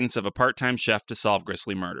the guidance of a part-time chef to solve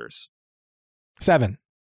grisly murders. 7.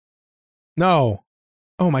 No.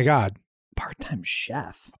 Oh, my God. Part-time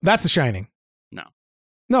chef. That's The Shining. No.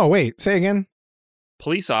 No, wait. Say again.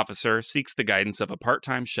 Police officer seeks the guidance of a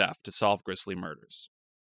part-time chef to solve grisly murders.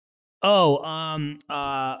 Oh,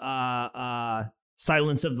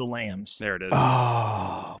 Silence of the Lambs. There it is. Oh,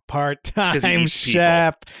 'Cause he part-time eats people.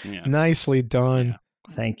 chef. Yeah. Nicely done.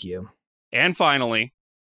 Yeah. Thank you. And finally,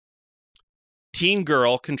 teen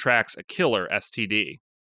girl contracts a killer STD.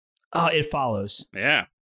 It Follows. Yeah.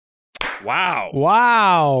 Wow.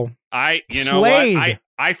 Wow. You know Slade. what?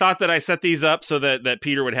 I thought that I set these up so that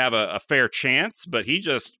Peter would have a fair chance, but he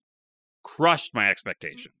just crushed my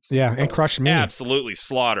expectations. Yeah, and crushed me. Absolutely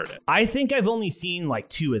slaughtered it. I think I've only seen like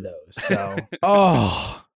 2 of those. So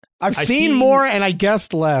Oh. I've I've seen seen- more and I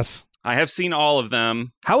guessed less. I have seen all of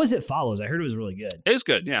them. how is It Follows? I heard it was really good. It was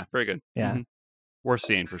good. Yeah, very good. Yeah. Mhm. Worth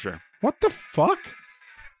seeing for sure. What the fuck?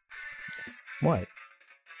 What?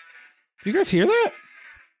 You guys hear that?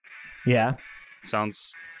 Yeah.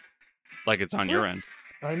 Sounds like it's on your end.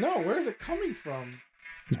 I know. Where is it coming from?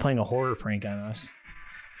 He's playing a horror prank on us.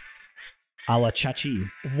 A la Chachi.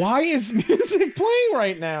 Why is music playing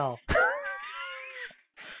right now?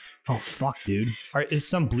 Oh, fuck, dude. Is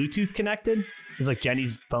some Bluetooth connected? Is like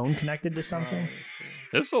Jenny's phone connected to something?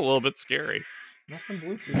 This is a little bit scary, Nothing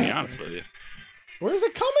Bluetooth. to be honest with you. Where's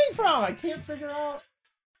it coming from? I can't figure out.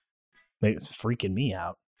 It's freaking me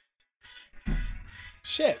out.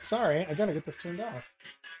 Shit, sorry. I gotta get this turned off.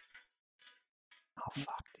 Oh,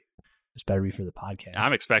 fuck, dude. This better be for the podcast.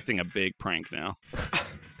 I'm expecting a big prank now.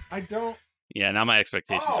 I don't. Yeah, now my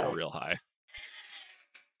expectations Oh. are real high.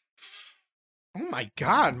 Oh my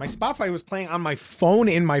god, my Spotify was playing on my phone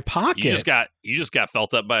in my pocket. You just got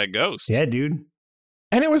felt up by a ghost. Yeah, dude.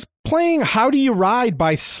 And it was playing How Do You Ride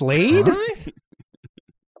by Slade?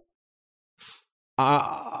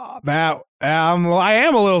 I am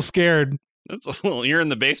a little scared. That's a little, you're in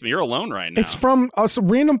the basement. You're alone right now. It's from a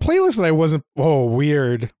random playlist that I wasn't. Oh,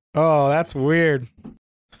 weird. Oh, that's weird.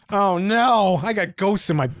 Oh no, I got ghosts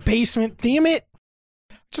in my basement. Damn it!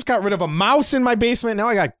 Just got rid of a mouse in my basement. Now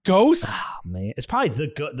I got ghosts. Oh, man. It's probably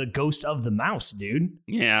the ghost of the mouse, dude.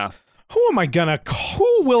 Yeah. Who am I gonna?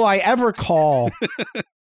 Who will I ever call?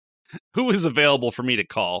 Who is available for me to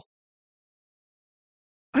call?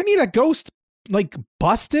 I need a ghost, like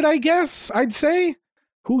busted. I guess I'd say.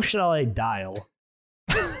 Who shall I dial?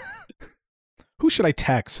 Who should I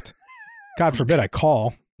text? God forbid I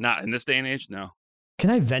call. Not in this day and age, no. Can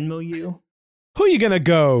I Venmo you? Who you gonna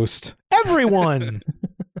ghost? everyone.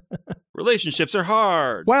 Relationships are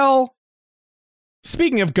hard. Well,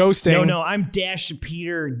 speaking of ghosting. No, I'm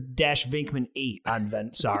Peter-Vinkman 8 on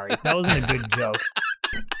Vent. Sorry. That wasn't a good joke.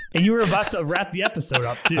 And you were about to wrap the episode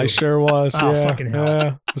up, too. I sure was. Oh, yeah. fucking hell.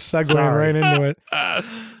 Yeah. Segueing Sorry. right into it.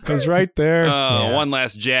 It was right there. Oh, one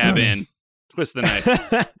last jab in. Twist the knife.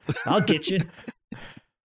 I'll get you.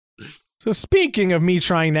 So speaking of me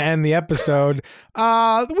trying to end the episode,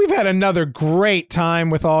 we've had another great time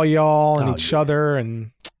with all y'all and each other,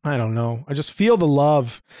 and I don't know. I just feel the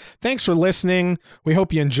love. Thanks for listening. We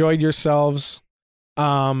hope you enjoyed yourselves.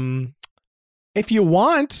 If you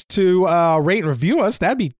want to rate and review us,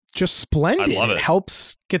 that'd be just splendid. I'd love it. It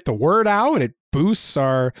helps get the word out. It boosts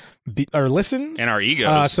our listens And our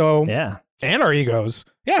egos. And our egos.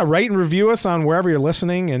 Yeah, rate and review us on wherever you're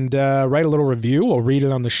listening, and write a little review. We'll read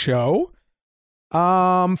it on the show.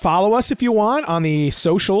 Follow us if you want on the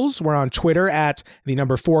socials. We're on Twitter at the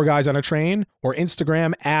number 4 Guys on a Train, or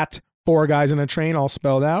Instagram at 4 Guys on a Train, all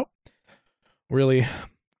spelled out. Really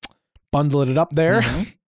bundling it up there. Mm-hmm.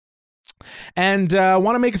 And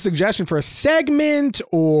want to make a suggestion for a segment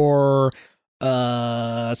or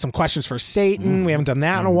some questions for Satan. We haven't done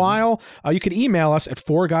that in a while. You could email us at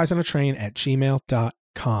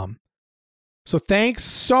 4guysonatrain@gmail.com. So thanks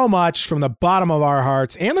so much from the bottom of our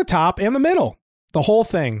hearts, and the top and the middle, the whole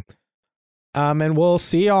thing. And we'll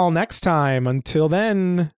see y'all next time. Until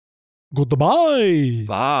then, goodbye.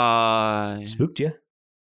 Bye. Spooked you.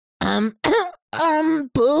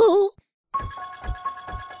 Boo.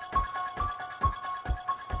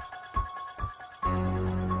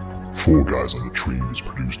 Four Guys on a Train is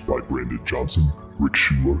produced by Brandon Johnson, Rick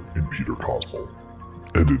Schuler, and Peter Cosmo.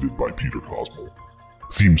 Edited by Peter Cosmo.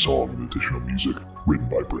 Theme song and additional music written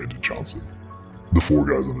by Brandon Johnson. The Four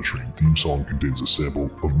Guys on a Train theme song contains a sample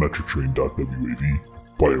of Metrotrain.wav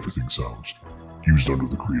by Everything Sounds, used under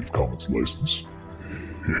the Creative Commons license.